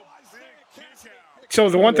 So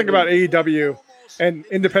the one thing about AEW and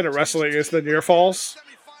independent wrestling is the near falls.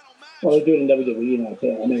 Well, they do it in WWE now,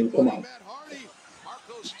 too. I mean, come on.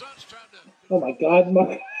 Oh, my God,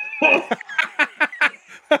 Mark.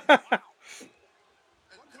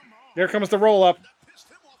 Here comes the roll-up.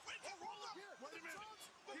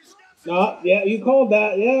 No, yeah, you called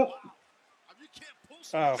that, yeah.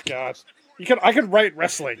 Oh, God. I could write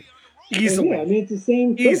wrestling easily. Yeah, I mean, it's the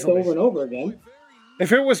same thing over and over again.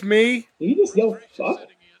 If it was me... You just yell, fuck?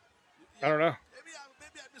 I don't know.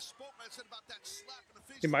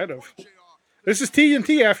 He might have. This is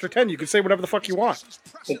TNT after 10. You can say whatever the fuck you want.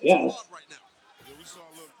 I guess.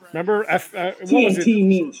 Remember? TNT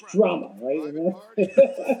means drama, right?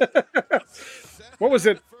 What was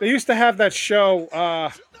it? They used to have that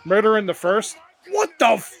show, Murder in the First. What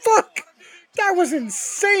the fuck? That was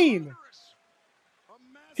insane.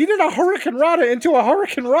 He did a Hurricane Rana into a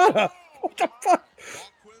Hurricane Rana. What the fuck?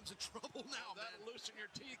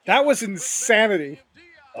 That was insanity.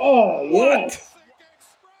 Oh, yeah.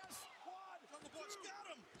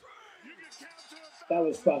 That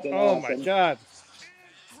was fucking awesome. Oh, my God.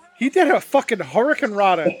 He did a fucking Hurricane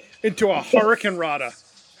Rana into a Hurricane Rana.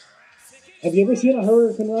 Have you ever seen a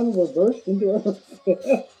Hurricane Rana reversed into a...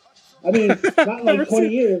 I mean, not in like 20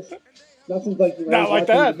 years. Not since like... Not like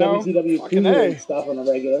that, no. WCW Cruiserweight stuff on a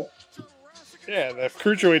regular. Yeah, the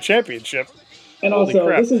Cruiserweight Championship. And also,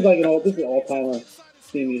 this is like this is all-timer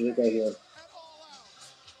theme music right here.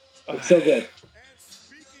 It's so good.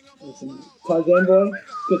 Listen, Tarzan Boy,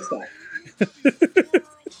 good stuff.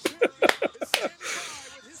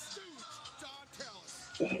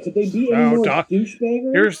 Could they be any more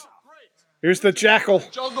douchebaggers? Here's the Jackal.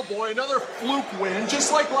 Jungle Boy, another fluke win,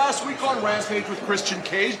 just like last week on Rampage with Christian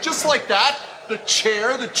Cage, just like that. The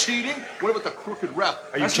chair, the cheating. What about the crooked ref?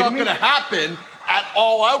 That's not going to happen at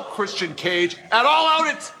All Out, Christian Cage. At All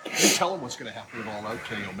Out, you tell him what's going to happen at All Out,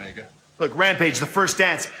 Kenny Omega. Look, Rampage, the first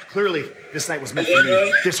dance. Clearly, this night was meant for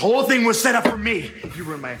me. This whole thing was set up for me. You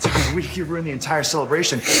ruined my entire week. You ruined the entire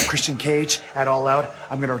celebration. Christian Cage, at All Out,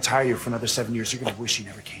 I'm going to retire you for another 7 years. You're going to wish you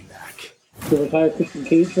never came back. To retire Christian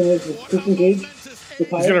Cage from Christian Cage? He's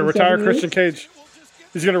going to retire Christian Cage.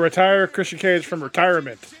 He's going to retire Christian Cage from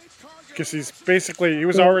retirement. Because he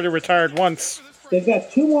was already retired once. They've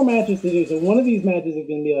got 2 more matches to do, so one of these matches is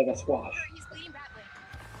going to be like a squash.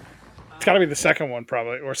 It's got to be the second one,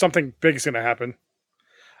 probably, or something big is going to happen.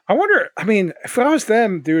 I wonder, I mean, if I was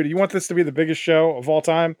them, dude, you want this to be the biggest show of all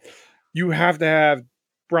time, you have to have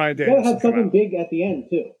Bryan Danielson. You got to have something big at the end,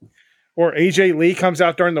 too. Or AJ Lee comes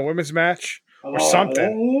out during the women's match, or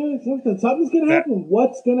something. Something's going to happen.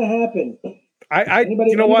 What's going to happen?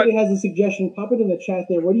 Anybody has a suggestion, pop it in the chat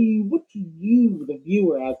there. What do you, the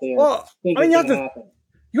viewer out there, think is going to happen?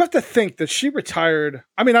 You have to think that she retired.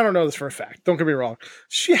 I mean, I don't know this for a fact. Don't get me wrong.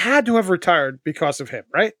 She had to have retired because of him,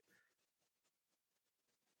 right?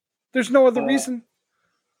 There's no other reason.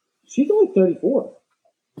 She's only 34.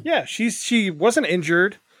 Yeah, she wasn't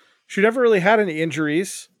injured. She never really had any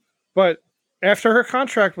injuries. But after her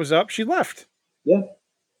contract was up, she left. Yeah.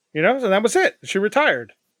 You know, and that was it. She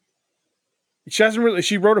retired.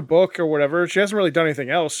 She wrote a book or whatever. She hasn't really done anything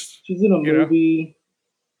else. She's in a movie.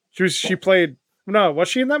 She played. No, was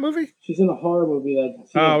she in that movie? She's in a horror movie that.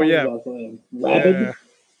 Rabid. Yeah.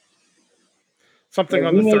 Something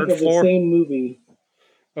on the third floor. The same movie.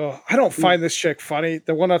 Oh, I don't find this chick funny.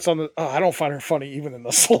 The one that's on the. Oh, I don't find her funny even in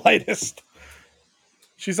the slightest.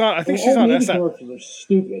 She's on. I think she's on SNL. Commercials are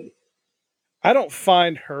stupid. I don't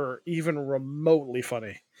find her even remotely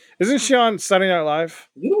funny. Isn't she on Saturday Night Live?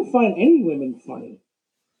 You don't find any women funny.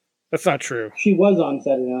 That's not true. She was on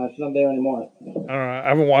Saturday Night Live. She's not there anymore. I don't know. I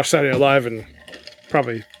haven't watched Saturday Night Live in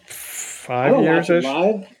probably 5 years.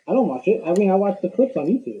 I don't watch it. I mean, I watch the clips on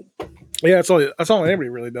YouTube. Yeah, that's all anybody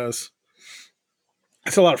really does.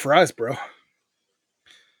 That's a lot of fries, bro.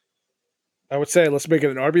 I would say let's make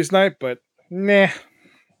it an Arby's night, but nah.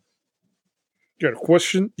 You got a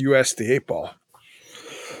question? You asked the 8-ball.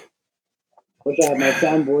 Wish I had my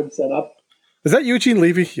soundboard set up. Is that Eugene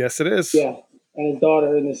Levy? Yes, it is. Yeah, and his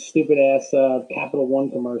daughter in this stupid ass Capital One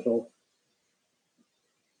commercial.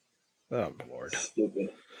 Oh Lord! Stupid.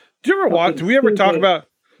 Do you ever watch? Do we ever talk about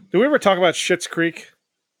Schitt's Creek?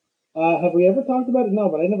 Have we ever talked about it? No,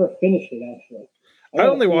 but I never finished it actually. I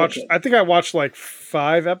only watched. I think I watched like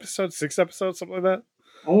 5 episodes, 6 episodes, something like that.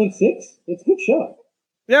 Only 6? It's a good show.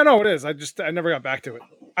 Yeah, no, it is. I never got back to it.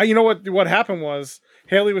 You know what happened was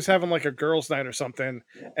Haley was having like a girls' night or something,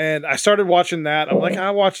 and I started watching that. I'm like,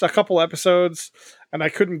 I watched a couple episodes, and I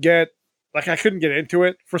couldn't get into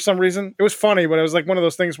it for some reason. It was funny, but it was like one of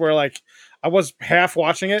those things where like I was half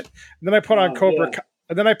watching it, and then I put on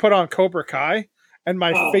Cobra Kai, and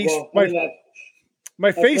my face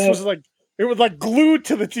was like. It was like glued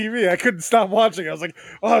to the TV. I couldn't stop watching. I was like,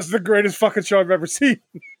 "Oh, it's the greatest fucking show I've ever seen."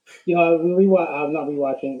 You know, I'm not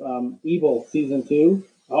rewatching Evil season 2.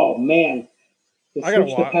 Oh man, the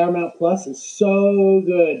switch to Paramount Plus is so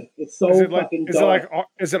good. It's so fucking dark.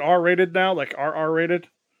 Is it R-rated now? Like RR rated?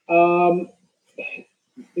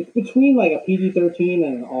 It's between like a PG-13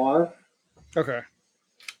 and an R. Okay.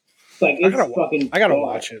 It's like I gotta watch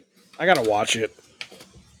it. I gotta watch it.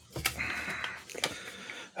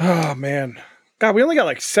 Oh man, God, we only got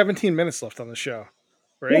like 17 minutes left on the show,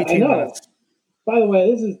 or 18 minutes. By the way,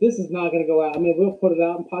 this is not going to go out. I mean, we'll put it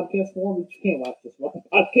out in podcast form, but you can't watch this one in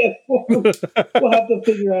podcast form. We'll have to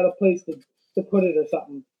figure out a place to put it or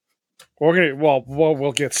something.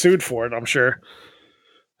 We'll get sued for it, I'm sure.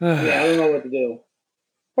 Yeah, I don't know what to do.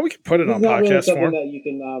 Well, we can put it on podcast form. That you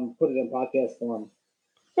can put it in podcast form.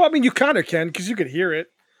 Well, I mean, you kind of can because you could hear it.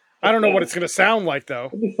 I don't know what it's going to sound like though.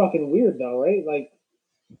 It'd be fucking weird though, right? Like.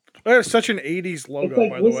 It's such an 80s logo, it's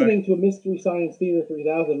like by the way. listening to a Mystery Science Theater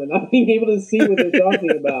 3000 and not being able to see what they're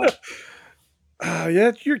talking about.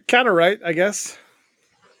 Yeah, you're kind of right, I guess.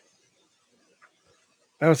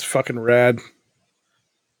 That was fucking rad.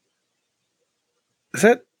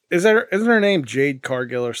 Isn't her name Jade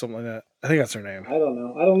Cargill or something like that? I think that's her name. I don't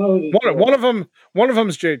know. Who one of them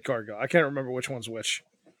is Jade Cargill. I can't remember which one's which.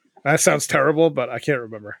 That sounds terrible, but I can't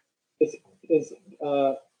remember. Is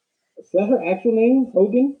that her actual name?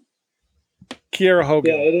 Hogan? Kiera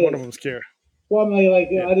Hogan. Yeah, it is. One of them's Kiera. Well, I'm like,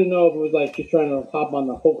 yeah. I didn't know if it was like she's trying to hop on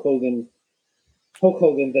the Hulk Hogan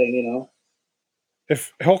thing, you know?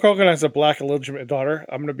 If Hulk Hogan has a black illegitimate daughter,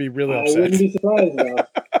 I'm going to be really upset. I wouldn't be surprised, though.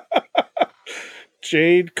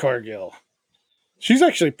 Jade Cargill. She's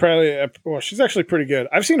actually she's actually pretty good.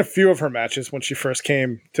 I've seen a few of her matches when she first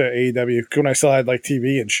came to AEW, when I still had like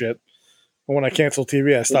TV and shit. But when I canceled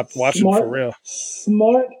TV, I stopped watching for real.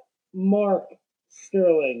 Smart Mark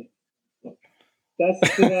Sterling. That's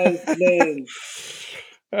the guy's name.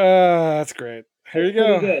 That's great. Here you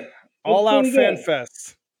go. Good. All Out Fan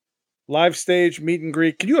Fest. Live stage meet and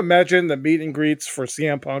greet. Can you imagine the meet and greets for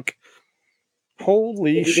CM Punk?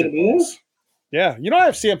 Holy shit balls. Yeah. You know I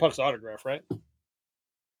have CM Punk's autograph, right?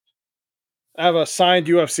 I have a signed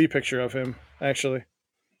UFC picture of him, actually.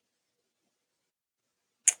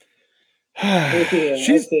 Let's see.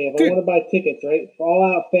 If I want to buy tickets, right? All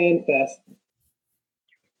Out Fan Fest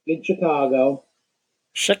in Chicago.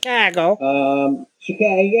 Chicago.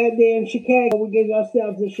 Goddamn Chicago. We get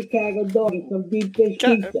ourselves a Chicago dog and some deep dish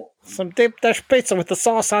pizza. Some deep dish pizza with the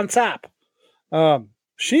sauce on top. Oh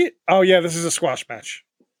yeah, this is a squash match.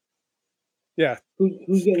 Yeah.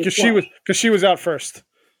 Who's getting squashed? Because she was out first.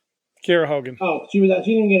 Kiera Hogan. Oh, she was out.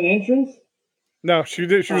 She didn't get an entrance? No, she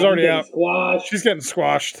did. She was already out. Squashed. She's getting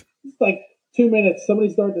squashed. It's like 2 minutes.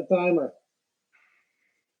 Somebody start the timer.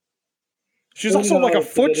 She's also like a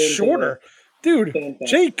foot shorter. Dude,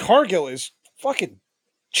 Jade Cargill is fucking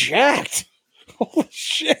jacked. Holy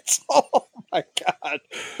shit. Oh my God.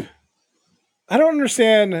 I don't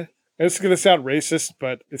understand. It's going to sound racist,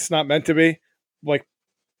 but it's not meant to be. Like,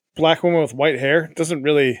 black woman with white hair doesn't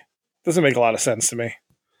make a lot of sense to me.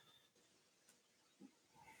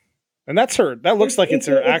 And that's her. That looks like it's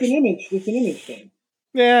her actual image. It's an image thing.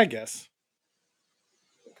 Yeah, I guess.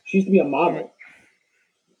 She used to be a model.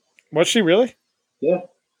 Was she really? Yeah.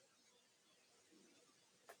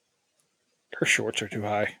 Her shorts are too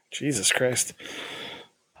high. Jesus Christ.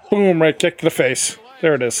 Boom, right kick to the face.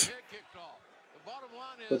 There it is.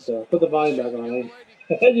 Put the volume back on, eh?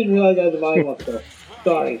 I didn't realize I had the volume up there.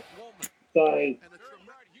 Sorry.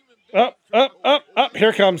 Up. Here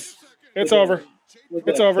it comes. It's over.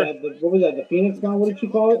 It's over. What was that? The Phoenix Bomb? What did she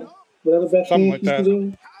call it? Whatever Beth Something like that.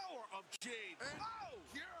 Do?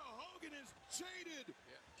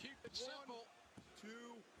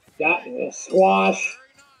 Got a squash.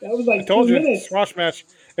 That was like 2 minutes. Squash match.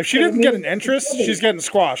 If she didn't get an entrance, she's getting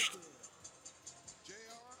squashed.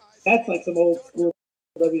 That's like some old school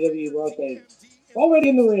WWE Raw thing. Already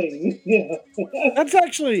in the ring. Yeah. That's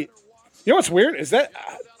actually... You know what's weird? Is that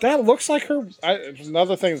looks like her...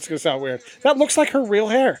 another thing that's going to sound weird. That looks like her real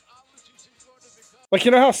hair. Like,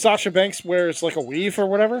 you know how Sasha Banks wears like a weave or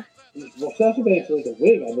whatever? Well, Sasha Banks wears a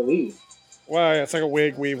wig, I believe. Well, yeah, it's like a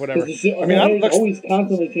wig, weave, whatever. I mean, that looks always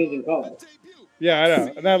constantly changing color. Yeah, I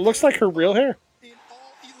know. And that looks like her real hair.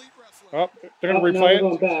 Oh, they're going to replay it.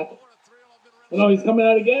 Going back. Oh, no, he's coming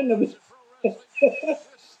out again.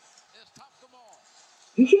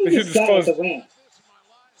 He should have just sat at the ramp.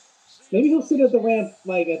 Maybe he'll sit at the ramp,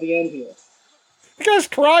 like, at the end here. The guy's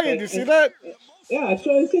crying. Like, do you see that? Yeah, I said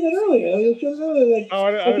that earlier. I didn't see him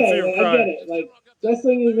crying. I get it. Like,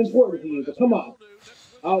 wrestling is important to you, but come on.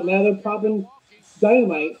 Oh, now they're popping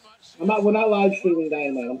Dynamite. We're not live streaming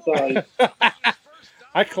Dynamite. I'm sorry.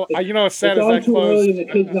 You know, it's sad as that close. The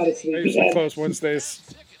kid's not asleep. I usually close Wednesdays.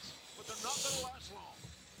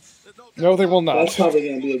 No, they will not. That's probably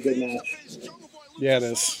going to be a good match. Yeah, it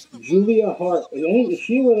is. Julia Hart. Is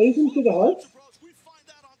she in relation to the Hart?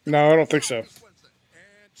 No, I don't think so.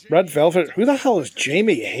 Red Velvet. Who the hell is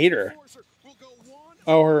Jamie Hayter?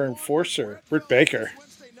 Oh, her enforcer, Britt Baker.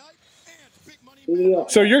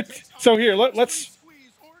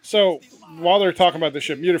 So while they're talking about this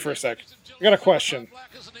shit, mute it for a sec. I got a question.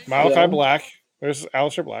 Malachi Black. There's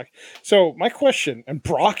Aleister Black. So my question, and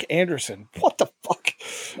Brock Anderson. What the fuck?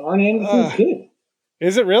 Arn Anderson's kid.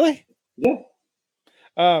 Is it really? Yeah.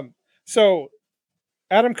 So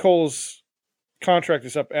Adam Cole's contract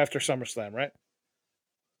is up after SummerSlam, right?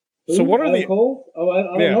 Who? So what are Adam Cole? Oh, I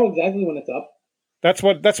don't know exactly when it's up. That's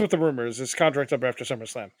what the rumor is. His contract's up after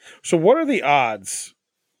SummerSlam. So what are the odds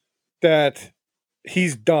that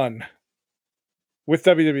he's done with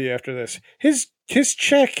WWE after this? His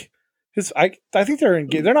check. I think they're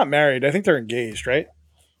engaged. They're not married. I think they're engaged, right?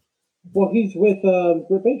 Well, he's with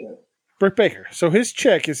Britt Baker. Britt Baker. So his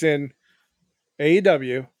check is in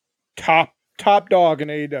AEW, top dog in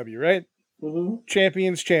AEW, right? Mm-hmm.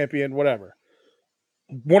 Champion's champion, whatever.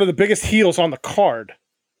 One of the biggest heels on the card.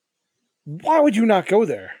 Why would you not go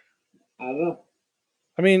there? I don't know.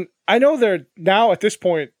 I mean, I know they're now at this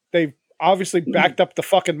point, they've obviously backed up the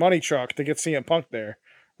fucking money truck to get CM Punk there,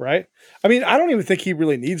 right? I mean, I don't even think he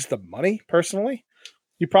really needs the money, personally.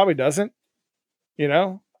 He probably doesn't. You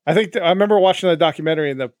know? I think I remember watching the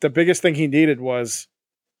documentary, and the biggest thing he needed was,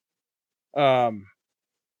 he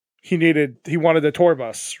wanted a tour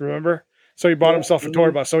bus. Remember? So he bought himself a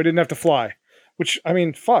tour bus, so he didn't have to fly. Which, I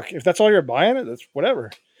mean, fuck, if that's all you're buying, that's whatever.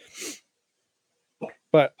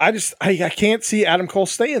 But I can't see Adam Cole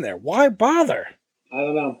staying there. Why bother? I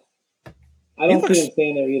don't know. I don't see him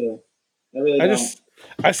staying there either. I really don't.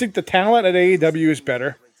 I think the talent at AEW is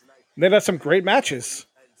better. They've had some great matches.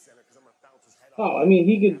 Oh, I mean,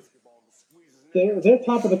 he could. Their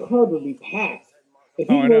top of the card would be packed. If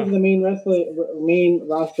he goes to the main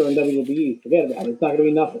roster in WWE, forget about it. It's not going to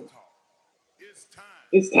be nothing.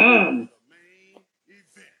 It's time.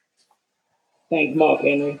 Thanks, Mark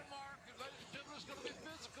Henry.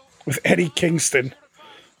 With Eddie Kingston.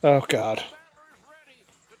 Oh, God.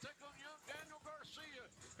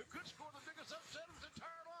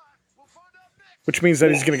 Which means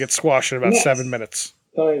that he's going to get squashed in about 7 minutes.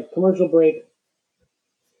 Sorry, commercial break.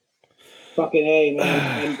 Fucking A,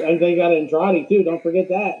 man. and they got Andrade, too. Don't forget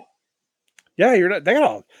that. Yeah, you're not. They got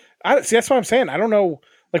all. See, that's what I'm saying. I don't know.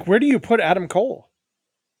 Like, where do you put Adam Cole?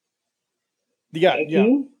 You got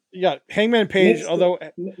Hangman Page, although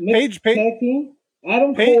Page tag team,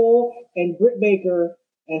 Adam Cole and Britt Baker,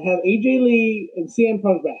 and have AJ Lee and CM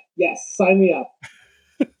Punk back. Yes, sign me up.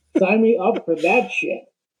 Sign me up for that shit.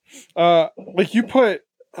 Like you put,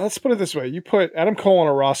 let's put it this way: you put Adam Cole on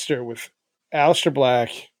a roster with Aleister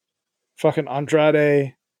Black, fucking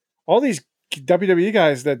Andrade, all these WWE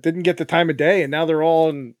guys that didn't get the time of day, and now they're all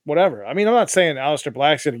in whatever. I mean, I'm not saying Aleister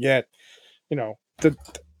Black's going to get, the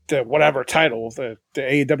whatever title, the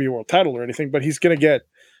AEW World Title or anything, but he's going to get,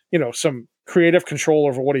 some creative control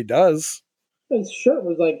over what he does. His shirt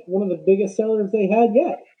was like one of the biggest sellers they had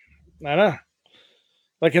yet. I know.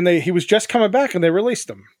 Like, and he was just coming back, and they released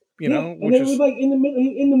him. And it was like in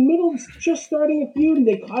the middle of just starting a feud, and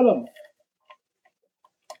they cut him.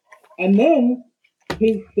 And then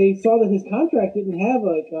they saw that his contract didn't have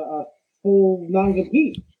like a full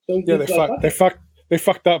non-compete. So they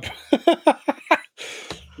fucked up.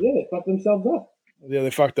 Yeah, they fucked themselves up. Yeah,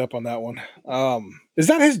 they fucked up on that one. Is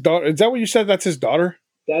that his daughter? Is that what you said? That's his daughter?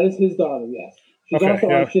 That is his daughter, yes. She's also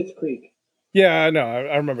on Schitt's Creek. Yeah, I know.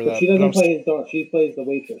 I remember that. She doesn't play his daughter. She plays the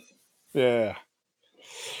waitress. Yeah.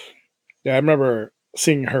 Yeah, I remember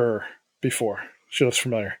seeing her before. She looks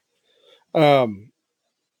familiar. Yeah,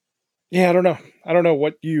 I don't know. I don't know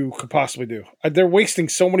what you could possibly do. They're wasting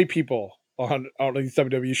so many people on these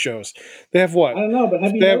WWE shows. They have what? I don't know, but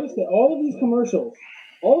have you noticed that all of these commercials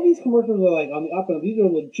are like on the up and up. These are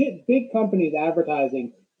legit big companies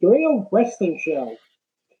advertising during a wrestling show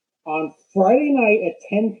on Friday night at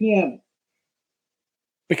 10 p.m.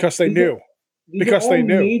 Because they knew. Because they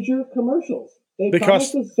knew. Major commercials. They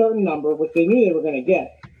promised a certain number, which they knew they were going to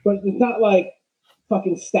get. But it's not like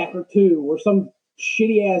fucking Stacker 2 or some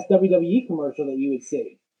shitty-ass WWE commercial that you would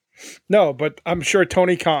see. No, but I'm sure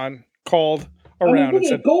Tony Khan called around and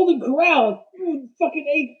said, Golden Corral, fucking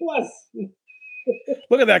A+.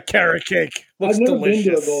 Look at that carrot cake. Looks I've never delicious.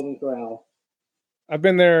 been to a Golden Corral. I've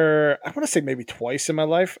been there, I want to say maybe twice in my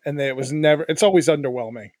life, and it's always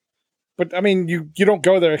underwhelming. But I mean, you don't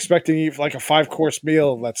go there expecting to eat like a 5-course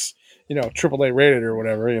meal that's, AAA rated or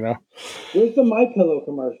whatever, Where's the My Pillow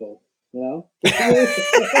commercial?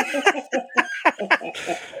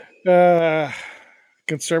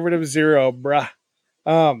 Conservative Zero, bruh.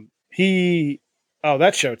 That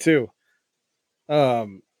show too.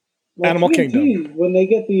 Animal TNT, Kingdom. When they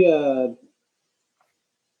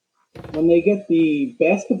get the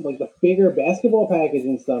basketball, like the bigger basketball package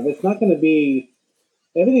and stuff, it's not going to be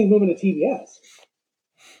everything's moving to TBS.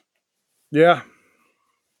 Yeah.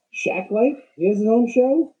 Shaq Light, he has his own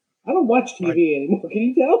show. I don't watch TV anymore. Can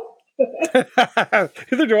you tell?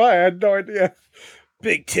 Neither do I. I had no idea.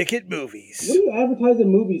 Big ticket movies. What are you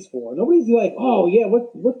advertising movies for? Nobody's like, oh yeah,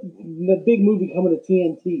 what's the big movie coming to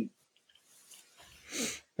TNT?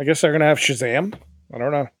 I guess they're gonna have Shazam. I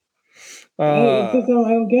don't know. I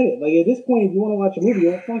don't get it. Like at this point, if you want to watch a movie,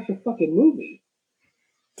 you watch a fucking movie.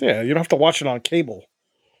 Yeah, you don't have to watch it on cable.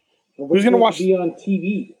 Who's gonna watch it on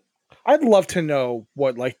TV? I'd love to know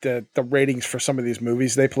what like the ratings for some of these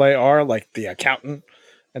movies they play are, like The Accountant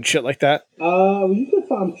and shit like that.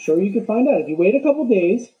 I'm sure you can find out if you wait a couple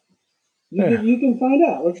days. You can find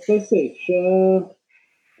out. Let's see.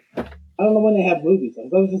 I don't know when they have movies.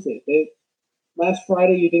 Let's just see. Last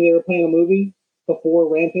Friday, you think they were playing a movie before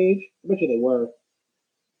Rampage? I bet you they were.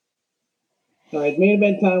 All right, main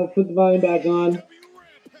event time. We'll put the volume back on. All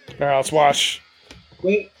right, let's watch.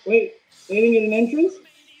 Wait. They didn't get an entrance?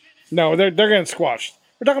 No, they're getting squashed.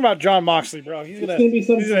 We're talking about Jon Moxley, bro. It's gonna be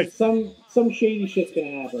some shady shit's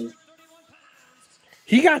gonna happen.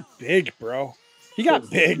 He got big, bro. He got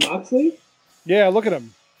big. Moxley? Yeah, look at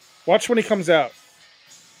him. Watch when he comes out.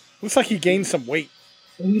 Looks like he gained some weight.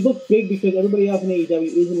 And he looks big because everybody else in AEW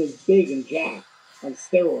isn't as big and jacked on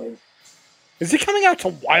steroids. Is he coming out to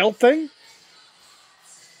Wild Thing?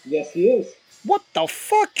 Yes, he is. What the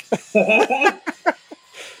fuck?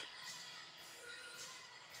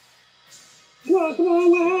 Come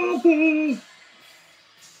on, Wild Thing!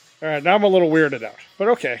 All right, now I'm a little weirded out, but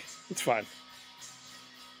okay, it's fine.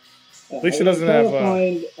 At least he doesn't have.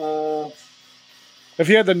 If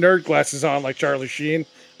he had the nerd glasses on like Charlie Sheen,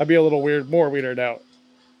 I'd be a little more weirded out.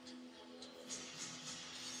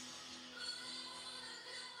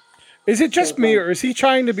 Is it just me, or is he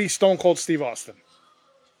trying to be Stone Cold Steve Austin?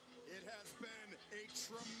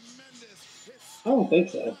 I don't think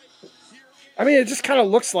so. I mean, it just kind of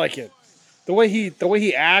looks like it. The way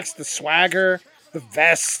he acts, the swagger, the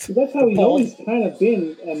vest. That's how he's always kind of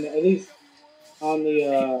been, at least on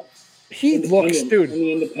the. He looks, dude.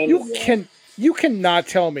 You you cannot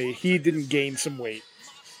tell me he didn't gain some weight.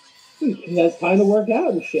 He has time to work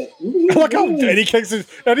out and shit. Look how Eddie Kicks is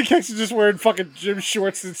just wearing fucking gym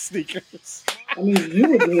shorts and sneakers. I mean, you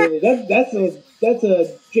would really. That's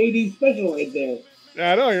a JD special right there.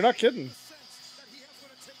 I know, you're not kidding.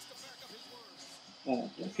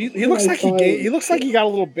 He looks like he looks like he got a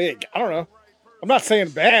little big. I don't know. I'm not saying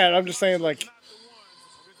bad. I'm just saying like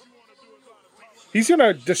he's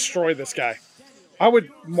gonna destroy this guy. I would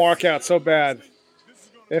mark out so bad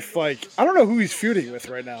if like I don't know who he's feuding with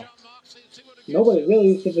right now. Nobody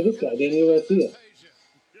really except for this guy, Daniel Garcia.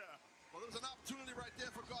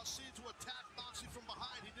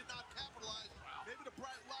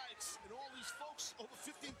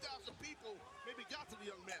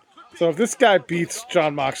 So if this guy beats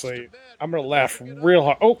Jon Moxley, I'm going to laugh real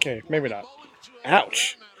hard. Okay, maybe not.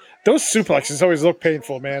 Ouch. Those suplexes always look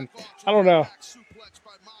painful, man. I don't know.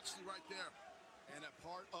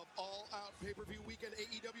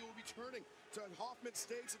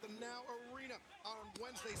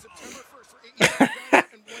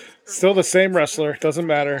 Still the same wrestler. Doesn't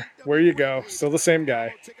matter where you go. Still the same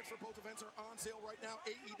guy.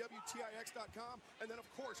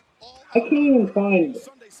 I can't even find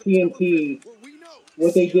TNT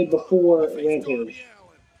what they did before Rampage.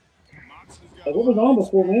 Like, what was on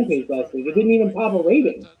before Rampage last week? It didn't even pop a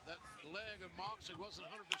rating.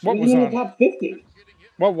 What was on? Top 50.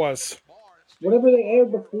 What was? Whatever they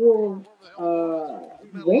aired before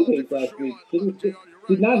Rampage last week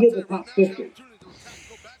did not hit the top 50.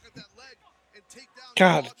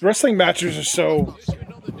 God, wrestling matches are so...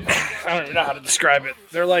 I don't even know how to describe it.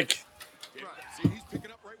 They're like...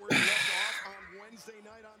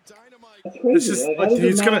 This is like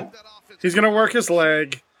he's gonna work his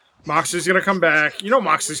leg. Moxley's gonna come back. You know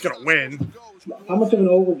Moxley's gonna win. How much of an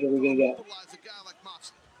overage are we gonna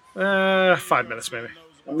get? 5 minutes maybe.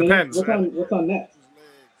 Depends. What's on next?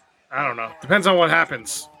 I don't know. Depends on what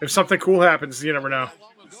happens. If something cool happens, you never know.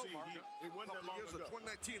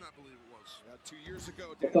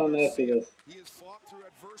 What's on next for this?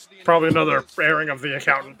 Probably another airing of The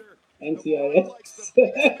Accountant.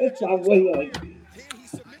 NCIS. Probably like.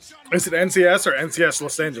 Is it NCS or NCS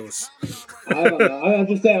Los Angeles? I don't know. I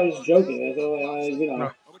just say I was joking.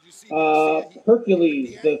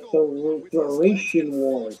 Hercules, the Thracian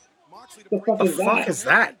Wars. The fuck is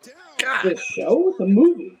that? God. The show? It's a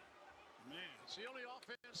movie.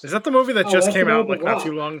 Is that the movie that just came out like not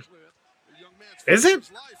too long? Is it?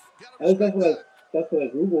 That's what I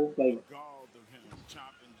googled. Like,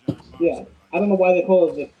 yeah. I don't know why they call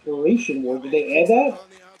it the Thracian War. Did they add that?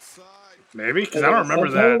 Maybe, because I don't remember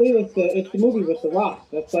that. It's the movie with The Rock.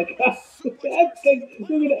 That's like they're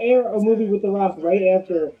gonna air a movie with The Rock right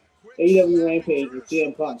after AEW Rampage with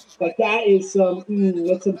CM Punk. Like that is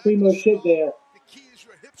that's some primo shit there.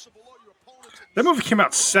 That movie came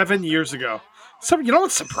out 7 years ago. So you know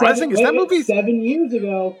what's surprising is that movie 7 years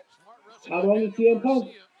ago. How long is CM Punk?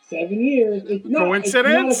 7 years. It's not,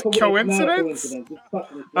 coincidence? It's coincidence? It's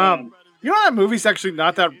fucking you know that movie's actually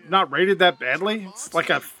not rated that badly. It's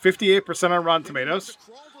like a 58% on Rotten Tomatoes.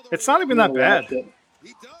 It's not even that bad.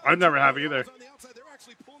 I never have either.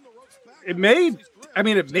 It made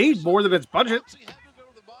more than its budget.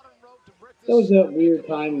 That was that weird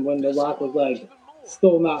time when The Rock was like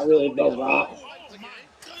still not really The Rock.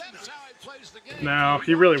 No,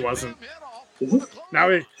 he really wasn't. Now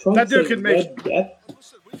that dude can make.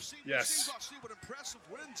 Yes.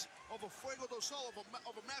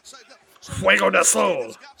 Fuego del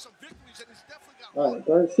Sol. All right,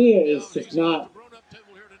 Garcia is just not.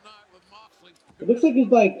 It looks like he's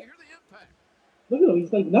like. Look at him.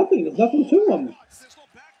 He's like nothing. There's nothing to him.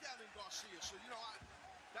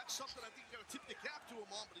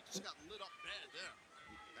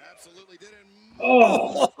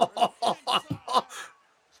 Oh,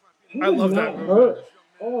 I love that movement. movement.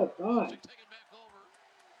 Oh God.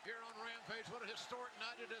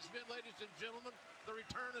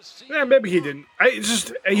 Yeah, maybe he didn't.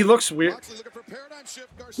 He looks weird.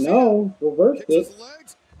 No, reversed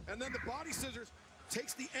it. And then the body scissors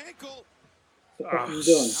takes the ankle. What are you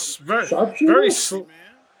doing? Very Sharpshooter?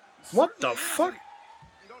 What the fuck?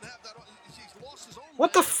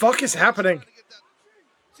 What the fuck is happening?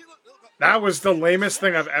 That was the lamest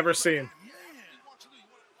thing I've ever seen.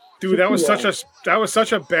 Dude, that was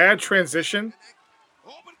such a bad transition.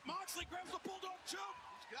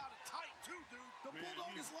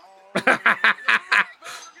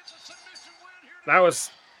 That was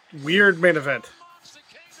weird main event.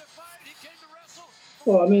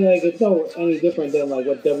 Well, I mean, like, it's not any different than, like,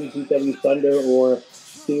 what WCW Thunder or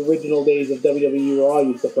the original days of WWE Raw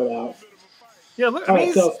used to put out. Yeah, look, all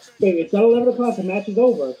right, so, wait, it's not 11 o'clock, the match is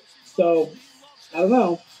over. So, I don't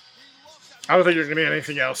know. I don't think you're going to be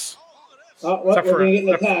anything else. Oh, well, we're going to get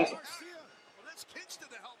an attack.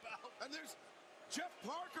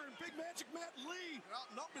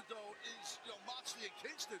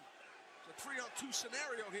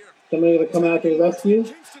 Somebody going to come out to the rescue?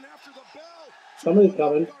 Somebody's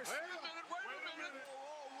coming.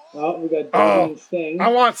 Oh, we got Darby and Sting. I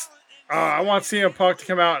want CM Punk to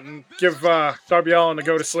come out and give Darby Allin to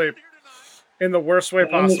go to sleep in the worst way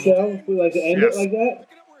possible. End the show? We like to end it like that?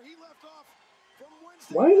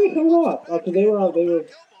 Why are they coming off? Oh, because they were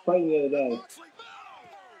fighting the other day.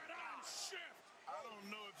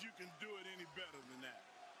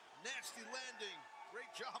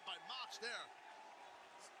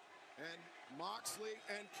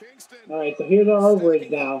 All right, so here's our overage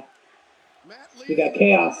now. We got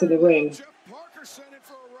chaos in the ring.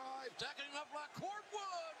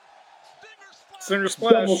 Stinger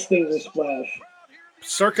Splash. Double Stinger Splash.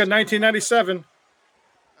 Circa 1997.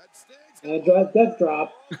 And a death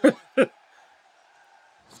drop.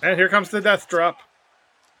 And here comes the death drop.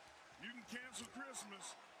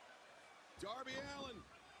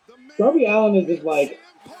 Darby Allin is just like...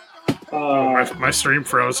 my stream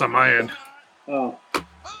froze on my end. Oh.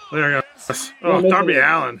 There you go. Oh, Darby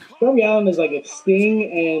Allin. Darby Allin is like if Sting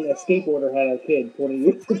and a skateboarder had a kid 20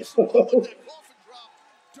 years ago.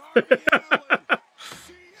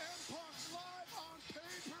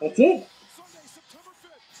 That's it.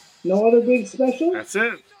 No other big special? That's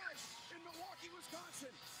it.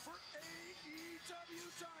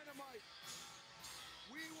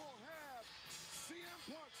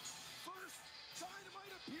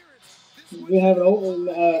 You have an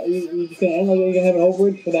you just gonna end like you're gonna have an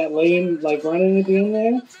overage for that lame like running at the end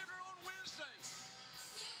there.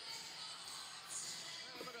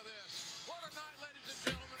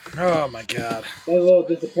 Oh my god. That was a little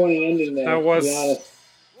disappointing ending there. That was. To be honest.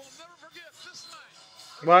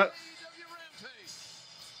 What?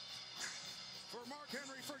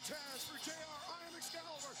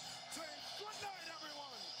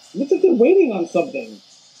 Looks like they're waiting on something.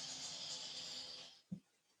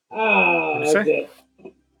 That's it.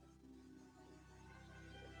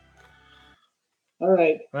 All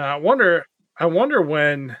right. I wonder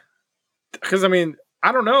when, because I mean,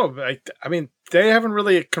 I don't know. I mean, they haven't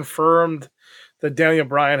really confirmed that Daniel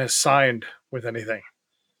Bryan has signed with anything.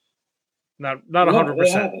 Not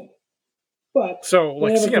 100%. But so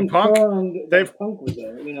like CM Punk, Punk was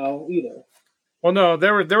there, either. Well, no,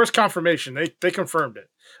 there was confirmation. They confirmed it.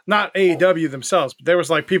 Not AEW themselves, but there was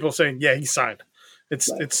like people saying, yeah, he signed. It's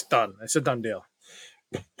done. It's a done deal.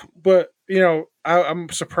 But I'm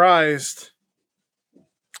surprised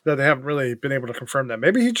that they haven't really been able to confirm that.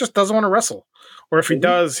 Maybe he just doesn't want to wrestle, or if he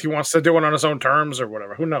does, he wants to do it on his own terms or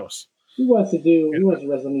whatever. Who knows? He wants to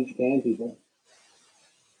wrestle New Japan people.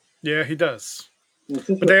 Yeah, he does.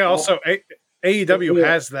 But they also AEW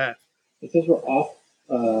has that. It says we're off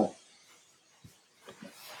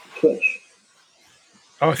Twitch.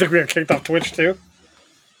 Oh, I think we got kicked off Twitch too.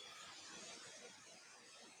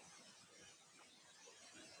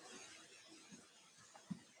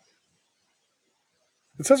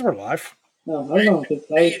 It says we're live. No, I don't know.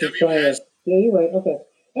 I was just trying to. Yeah, you're right. Okay.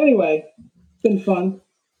 Anyway, it's been fun.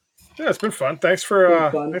 Yeah, it's been fun. Thanks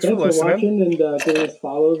for thanks for watching and giving us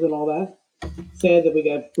follows and all that. Sad that we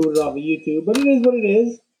got booted off of YouTube, but it is what it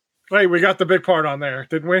is. Hey, we got the big part on there,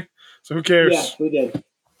 didn't we? So who cares? Yeah, we did.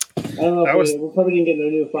 I don't know if we probably didn't get no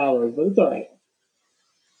new followers, but it's all right.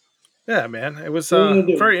 Yeah, man. It was a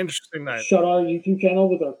very interesting night. Shut our YouTube channel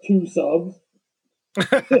with our 2 subs.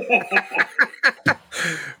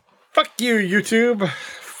 Fuck you, YouTube.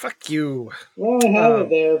 Fuck you. Well, I have it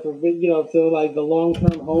there for so like the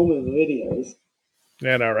long-term home of the videos.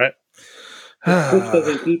 Yeah, no, right? Twitch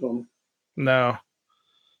doesn't keep them. No.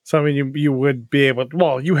 So I mean, you would be able.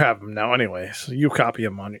 Well, you have them now anyway, so you copy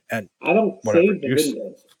them on and I don't save the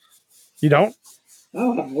videos. You don't? I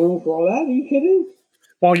don't have room for all that. Are you kidding?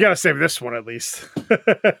 Well, you gotta save this one at least.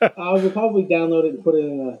 I will probably download it and put it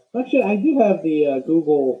in a. Actually, I do have the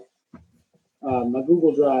Google, my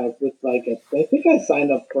Google Drive with like I think I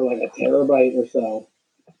signed up for like a terabyte or so.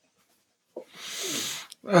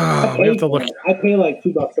 We have to look. I pay like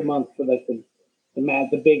 $2 a month for like the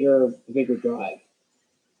bigger drive.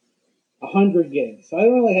 100 gigs. So I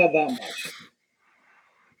don't really have that much.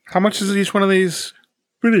 How much is each one of these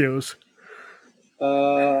videos?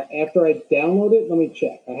 After I download it, let me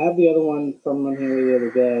check. I have the other one from here the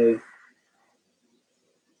other day.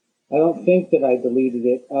 I don't think that I deleted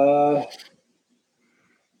it.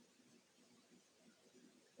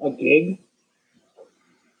 A gig.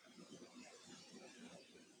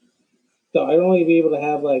 So I'd only be able to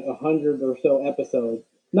have like 100 or so episodes,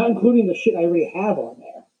 not including the shit I already have on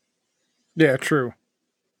there. Yeah, true.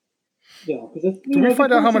 You know, because it's. Did we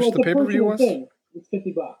find out how much the pay-per-view was? Thing. It's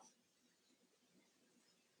 $50.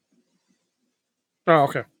 Oh,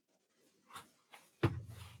 okay.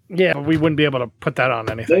 Yeah, but we wouldn't be able to put that on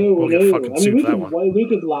anything. We'll get fucking sued for that one. We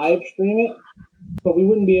could live stream it, but we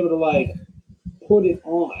wouldn't be able to like put it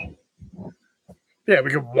on. Yeah,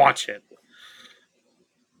 we could watch it.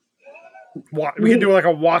 We could do like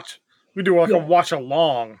a watch. We do like a watch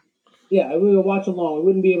along. Yeah, we would watch along. We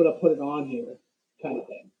wouldn't be able to put it on here, kind of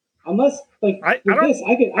thing. Unless like I could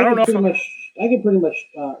pretty much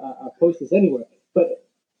post this anywhere, but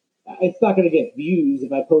it's not going to get views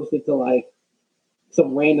if I post it to like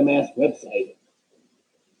some random ass website.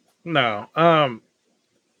 No. I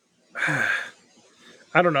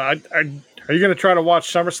don't know. Are you going to try to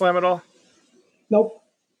watch SummerSlam at all? Nope.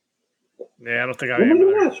 Yeah, I don't think I am. What am I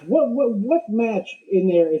going to watch? What match in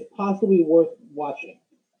there is possibly worth watching?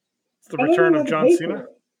 It's the return of John Cena.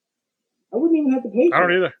 I wouldn't even have to pay for it. I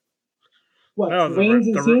don't either. What, no, Reigns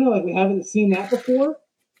and Cena? Like we haven't seen that before?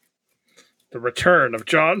 The return of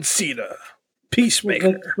John Cena.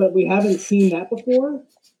 Peacemaker. But we haven't seen that before?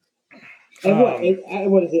 And what is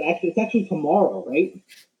it? Actually, it's actually tomorrow, right?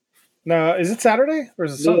 No, is it Saturday or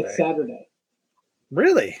is it Sunday? It's Saturday.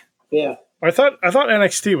 Really? Yeah. I thought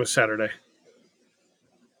NXT was Saturday.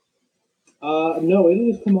 No, it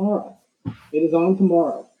is tomorrow. It is on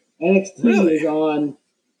tomorrow. NXT is on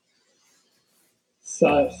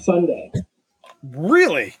Sunday.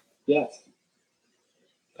 Really? Yes.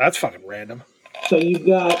 That's fucking random. So you've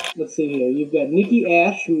got, let's see here, you've got Nikki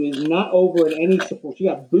Ash, who is not over in any support. She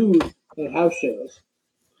got booed at house shows.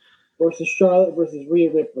 Versus Charlotte versus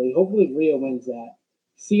Rhea Ripley. Hopefully Rhea wins that.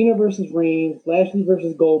 Cena versus Reigns. Lashley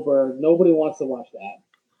versus Goldberg. Nobody wants to watch that.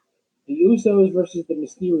 The Usos versus the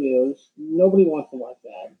Mysterios. Nobody wants to watch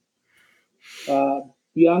that.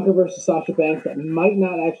 Bianca versus Sasha Banks. That might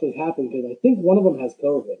not actually happen because I think one of them has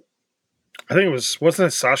COVID. I think wasn't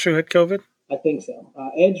it Sasha who had COVID? I think so.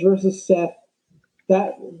 Edge versus Seth.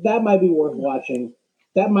 That might be worth watching.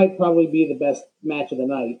 That might probably be the best match of the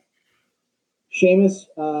night. Sheamus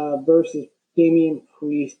versus Damian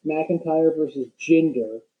Priest. McIntyre versus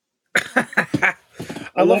Jinder.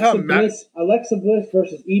 Alexa Bliss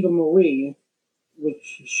versus Eva Marie,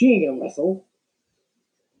 which she ain't gonna wrestle.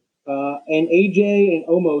 And AJ and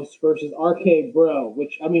Omos versus RK Bro,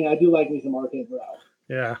 which I mean I do like me some RK Bro.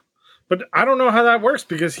 Yeah, but I don't know how that works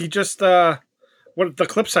because he just what the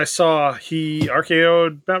clips I saw he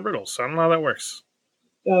RKO'd Matt Riddle, so I don't know how that works.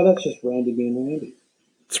 Oh, that's just Randy being Randy.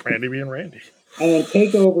 It's Randy being Randy. And then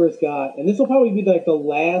Takeover's got, and this will probably be like the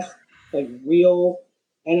last like real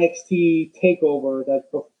NXT Takeover that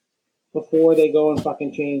before they go and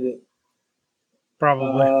fucking change it.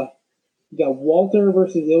 Probably. You got Walter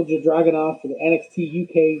versus Ilja Dragunov for the NXT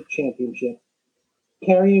UK Championship.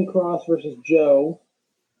 Karrion Kross versus Joe.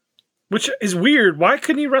 Which is weird. Why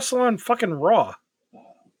couldn't he wrestle on fucking Raw?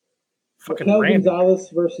 Fucking Raquel Randy. Gonzalez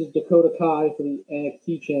versus Dakota Kai for the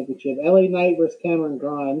NXT Championship. LA Knight versus Cameron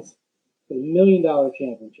Grimes for the $1 Million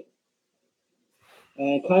Championship.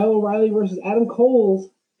 And Kyle O'Reilly versus Adam Cole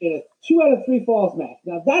in a 2 out of 3 falls match.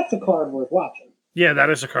 Now that's a card worth watching. Yeah, that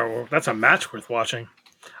is a card. That's a match worth watching.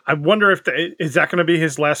 I wonder if is that going to be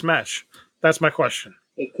his last match? That's my question.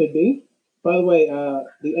 It could be. By the way,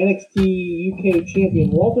 the NXT UK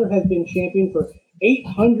champion Walter has been champion for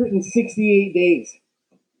 868 days.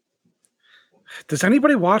 Does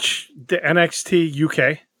anybody watch the NXT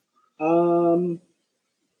UK?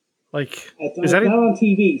 It's not on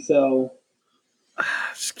TV, so I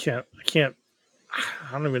can't.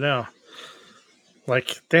 I don't even know.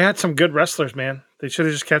 Like they had some good wrestlers, man. They should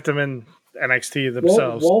have just kept them in NXT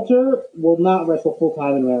themselves. Walter will not wrestle full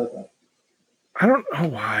time in America. I don't know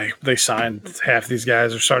why they signed half these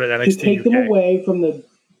guys or started NXT to take UK. them away from the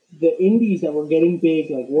indies that were getting big,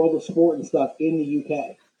 like World of Sport and stuff in the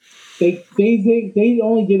UK. They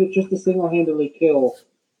only did it just to single-handedly kill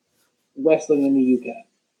wrestling in the UK.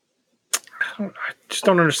 I just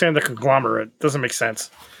don't understand the conglomerate. It doesn't make sense.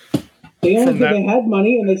 They had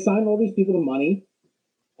money, and they signed all these people to money,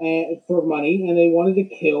 and they wanted to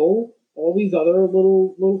kill all these other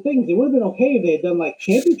little things. It would have been okay if they had done like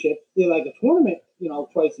championships, like a tournament,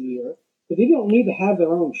 twice a year. But they don't need to have their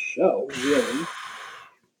own show, really.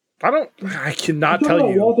 I cannot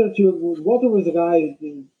tell you. Walter was a guy.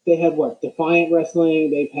 They had Defiant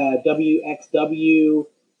Wrestling. They've had WXW,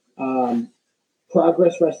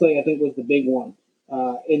 Progress Wrestling. I think was the big one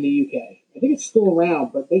in the UK. I think it's still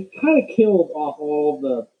around, but they kind of killed off all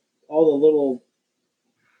the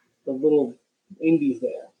little indies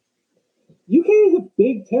there. UK is a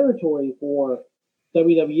big territory for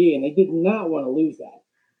WWE, and they did not want to lose that.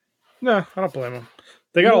 No, I don't blame them.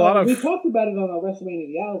 They got a lot of. We talked about it on our WrestleMania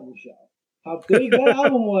the album show. How big that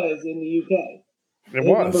album was in the UK. It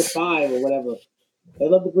was number 5 or whatever. They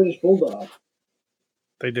love the British Bulldog.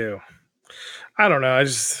 They do. I don't know.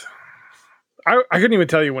 I couldn't even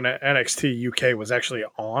tell you when NXT UK was actually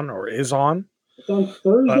on or is on. It's on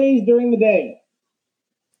Thursdays during the day.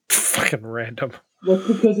 Fucking random. Well,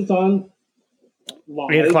 because it's on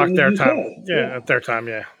live 8 o'clock their UK. time. Yeah, at their time,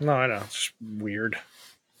 yeah. No, I know. It's just weird.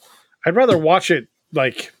 I'd rather watch it,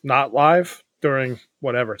 not live during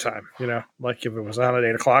whatever time, Like if it was on at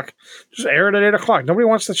 8 o'clock. Just air it at 8 o'clock. Nobody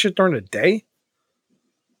wants that shit during the day.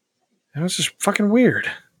 It's just fucking weird.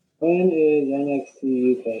 When is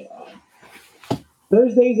NXT UK on?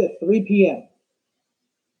 Thursdays at 3 p.m.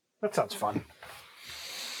 That sounds fun.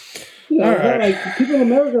 Right. People in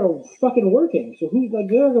America are fucking working, so who's they're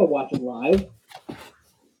gonna watch it live?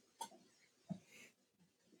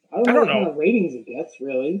 I don't know what kind of ratings it gets,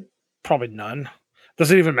 really. Probably none.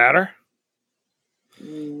 Does it even matter?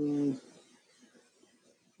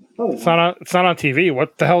 Probably it's not on TV.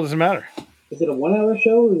 What the hell does it matter? Is it a 1-hour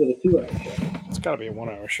show or is it a 2-hour show? It's got to be a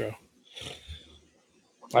 1-hour show.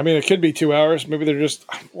 I mean, it could be 2 hours. Maybe they're just.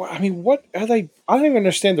 I mean, what are they? I don't even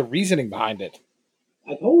understand the reasoning behind it.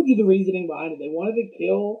 I told you the reasoning behind it. They wanted to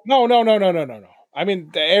kill. No. I mean,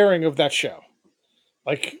 the airing of that show.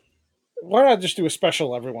 Why not just do a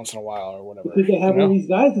special every once in a while or whatever? Because they have all these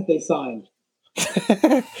guys that they signed.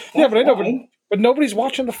 Yeah, but I know, but nobody's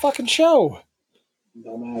watching the fucking show.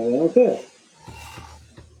 Don't matter. They don't care.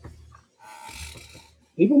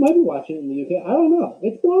 People might be watching it in the UK. I don't know.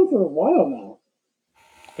 It's been on for a while now.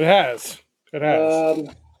 It has. I'm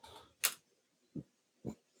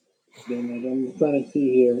trying to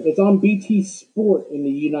see here. It's on BT Sport in the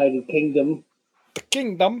United Kingdom. The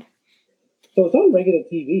Kingdom. So it's on regular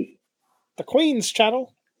TV. The Queen's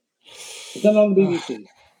channel. It's not on the BBC.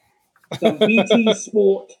 It's on BT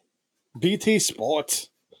Sport. BT Sport.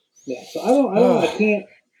 Yeah, so I don't know. I can't.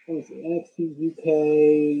 Let me see.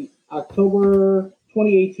 NXT UK, October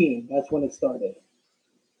 2018. That's when it started.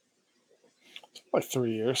 Like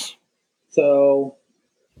 3 years. So,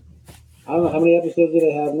 I don't know. How many episodes do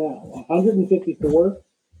they have now? 154?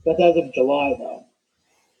 That's as of July, though.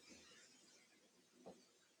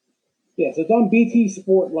 Yeah, so it's on BT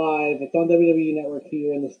Sport Live. It's on WWE Network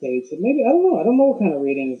here in the States. And maybe, I don't know. I don't know what kind of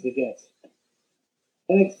ratings it gets.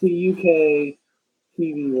 NXT UK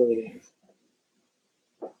TV ratings.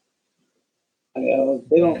 I don't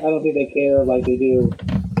think they care like they do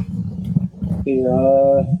here.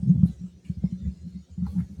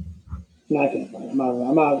 No, I can't find it.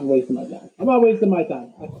 I'm not wasting my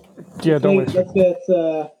time. Don't waste it. Let's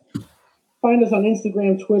find us on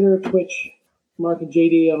Instagram, Twitter, Twitch, Mark and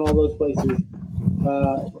JD on all those places.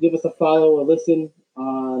 Give us a follow or listen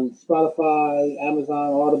on Spotify,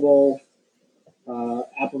 Amazon, Audible,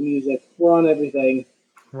 Apple Music. We're on everything.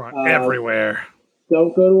 We're on everywhere.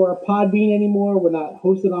 Don't go to our Podbean anymore. We're not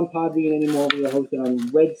hosted on Podbean anymore. We are hosted on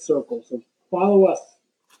Red Circle. So follow us.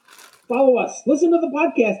 Listen to the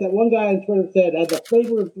podcast that one guy on Twitter said had the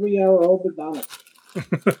flavor of 3-hour-old McDonald's.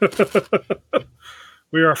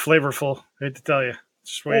 We are flavorful. I hate to tell you.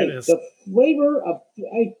 It's just the way it is. The flavor of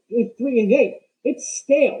it's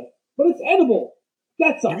stale, but it's edible.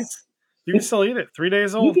 That's us. You can still eat it. 3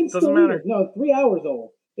 days old. Doesn't matter. No, 3 hours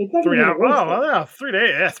old. It's not 3 hours. Oh, yeah, 3 days.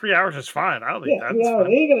 Yeah, 3 hours is fine. I'll eat that. 3 hours.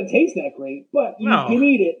 It ain't gonna taste that great, but you can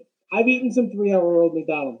eat it. I've eaten some 3-hour-old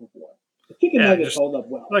McDonald's before. The chicken nuggets hold up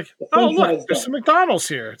well. Look, there's some McDonald's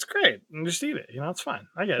here. It's great. And just eat it. It's fine.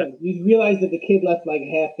 I get it. You realize that the kid left like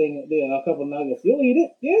half thing, a couple nuggets. You'll eat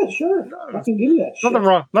it? Yeah, sure. I can give you that shit. Nothing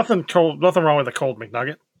wrong. Nothing wrong with a cold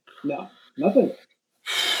McNugget. No, nothing.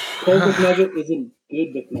 Cold McNugget isn't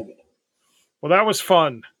good McNugget. Well, that was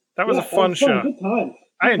fun. That was a fun show. Good time.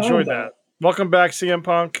 I enjoyed that. Welcome back, CM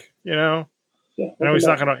Punk. You know, I know he's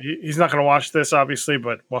not gonna watch this, obviously,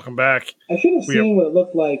 but welcome back. I should have seen what it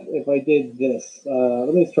looked like if I did this.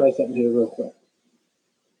 Let me try something here real quick.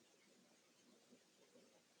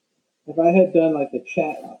 If I had done like the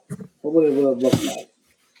chat up, what would it have looked like?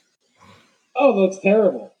 Oh, it looks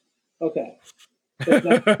terrible. Okay.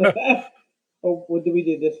 Oh, what did we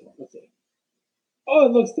do this one? Let's see. Oh,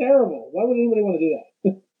 it looks terrible. Why would anybody want to do that?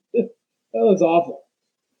 That looks awful.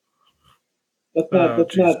 Let's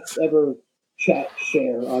not ever chat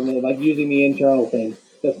share on it, like using the internal thing.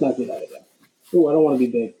 That's not a good idea. Ooh, I don't want to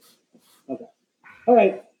be big. Okay. All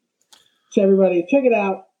right. So everybody, check it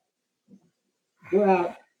out. We're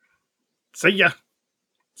out. See ya.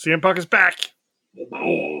 CM Punk is back.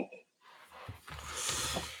 Back.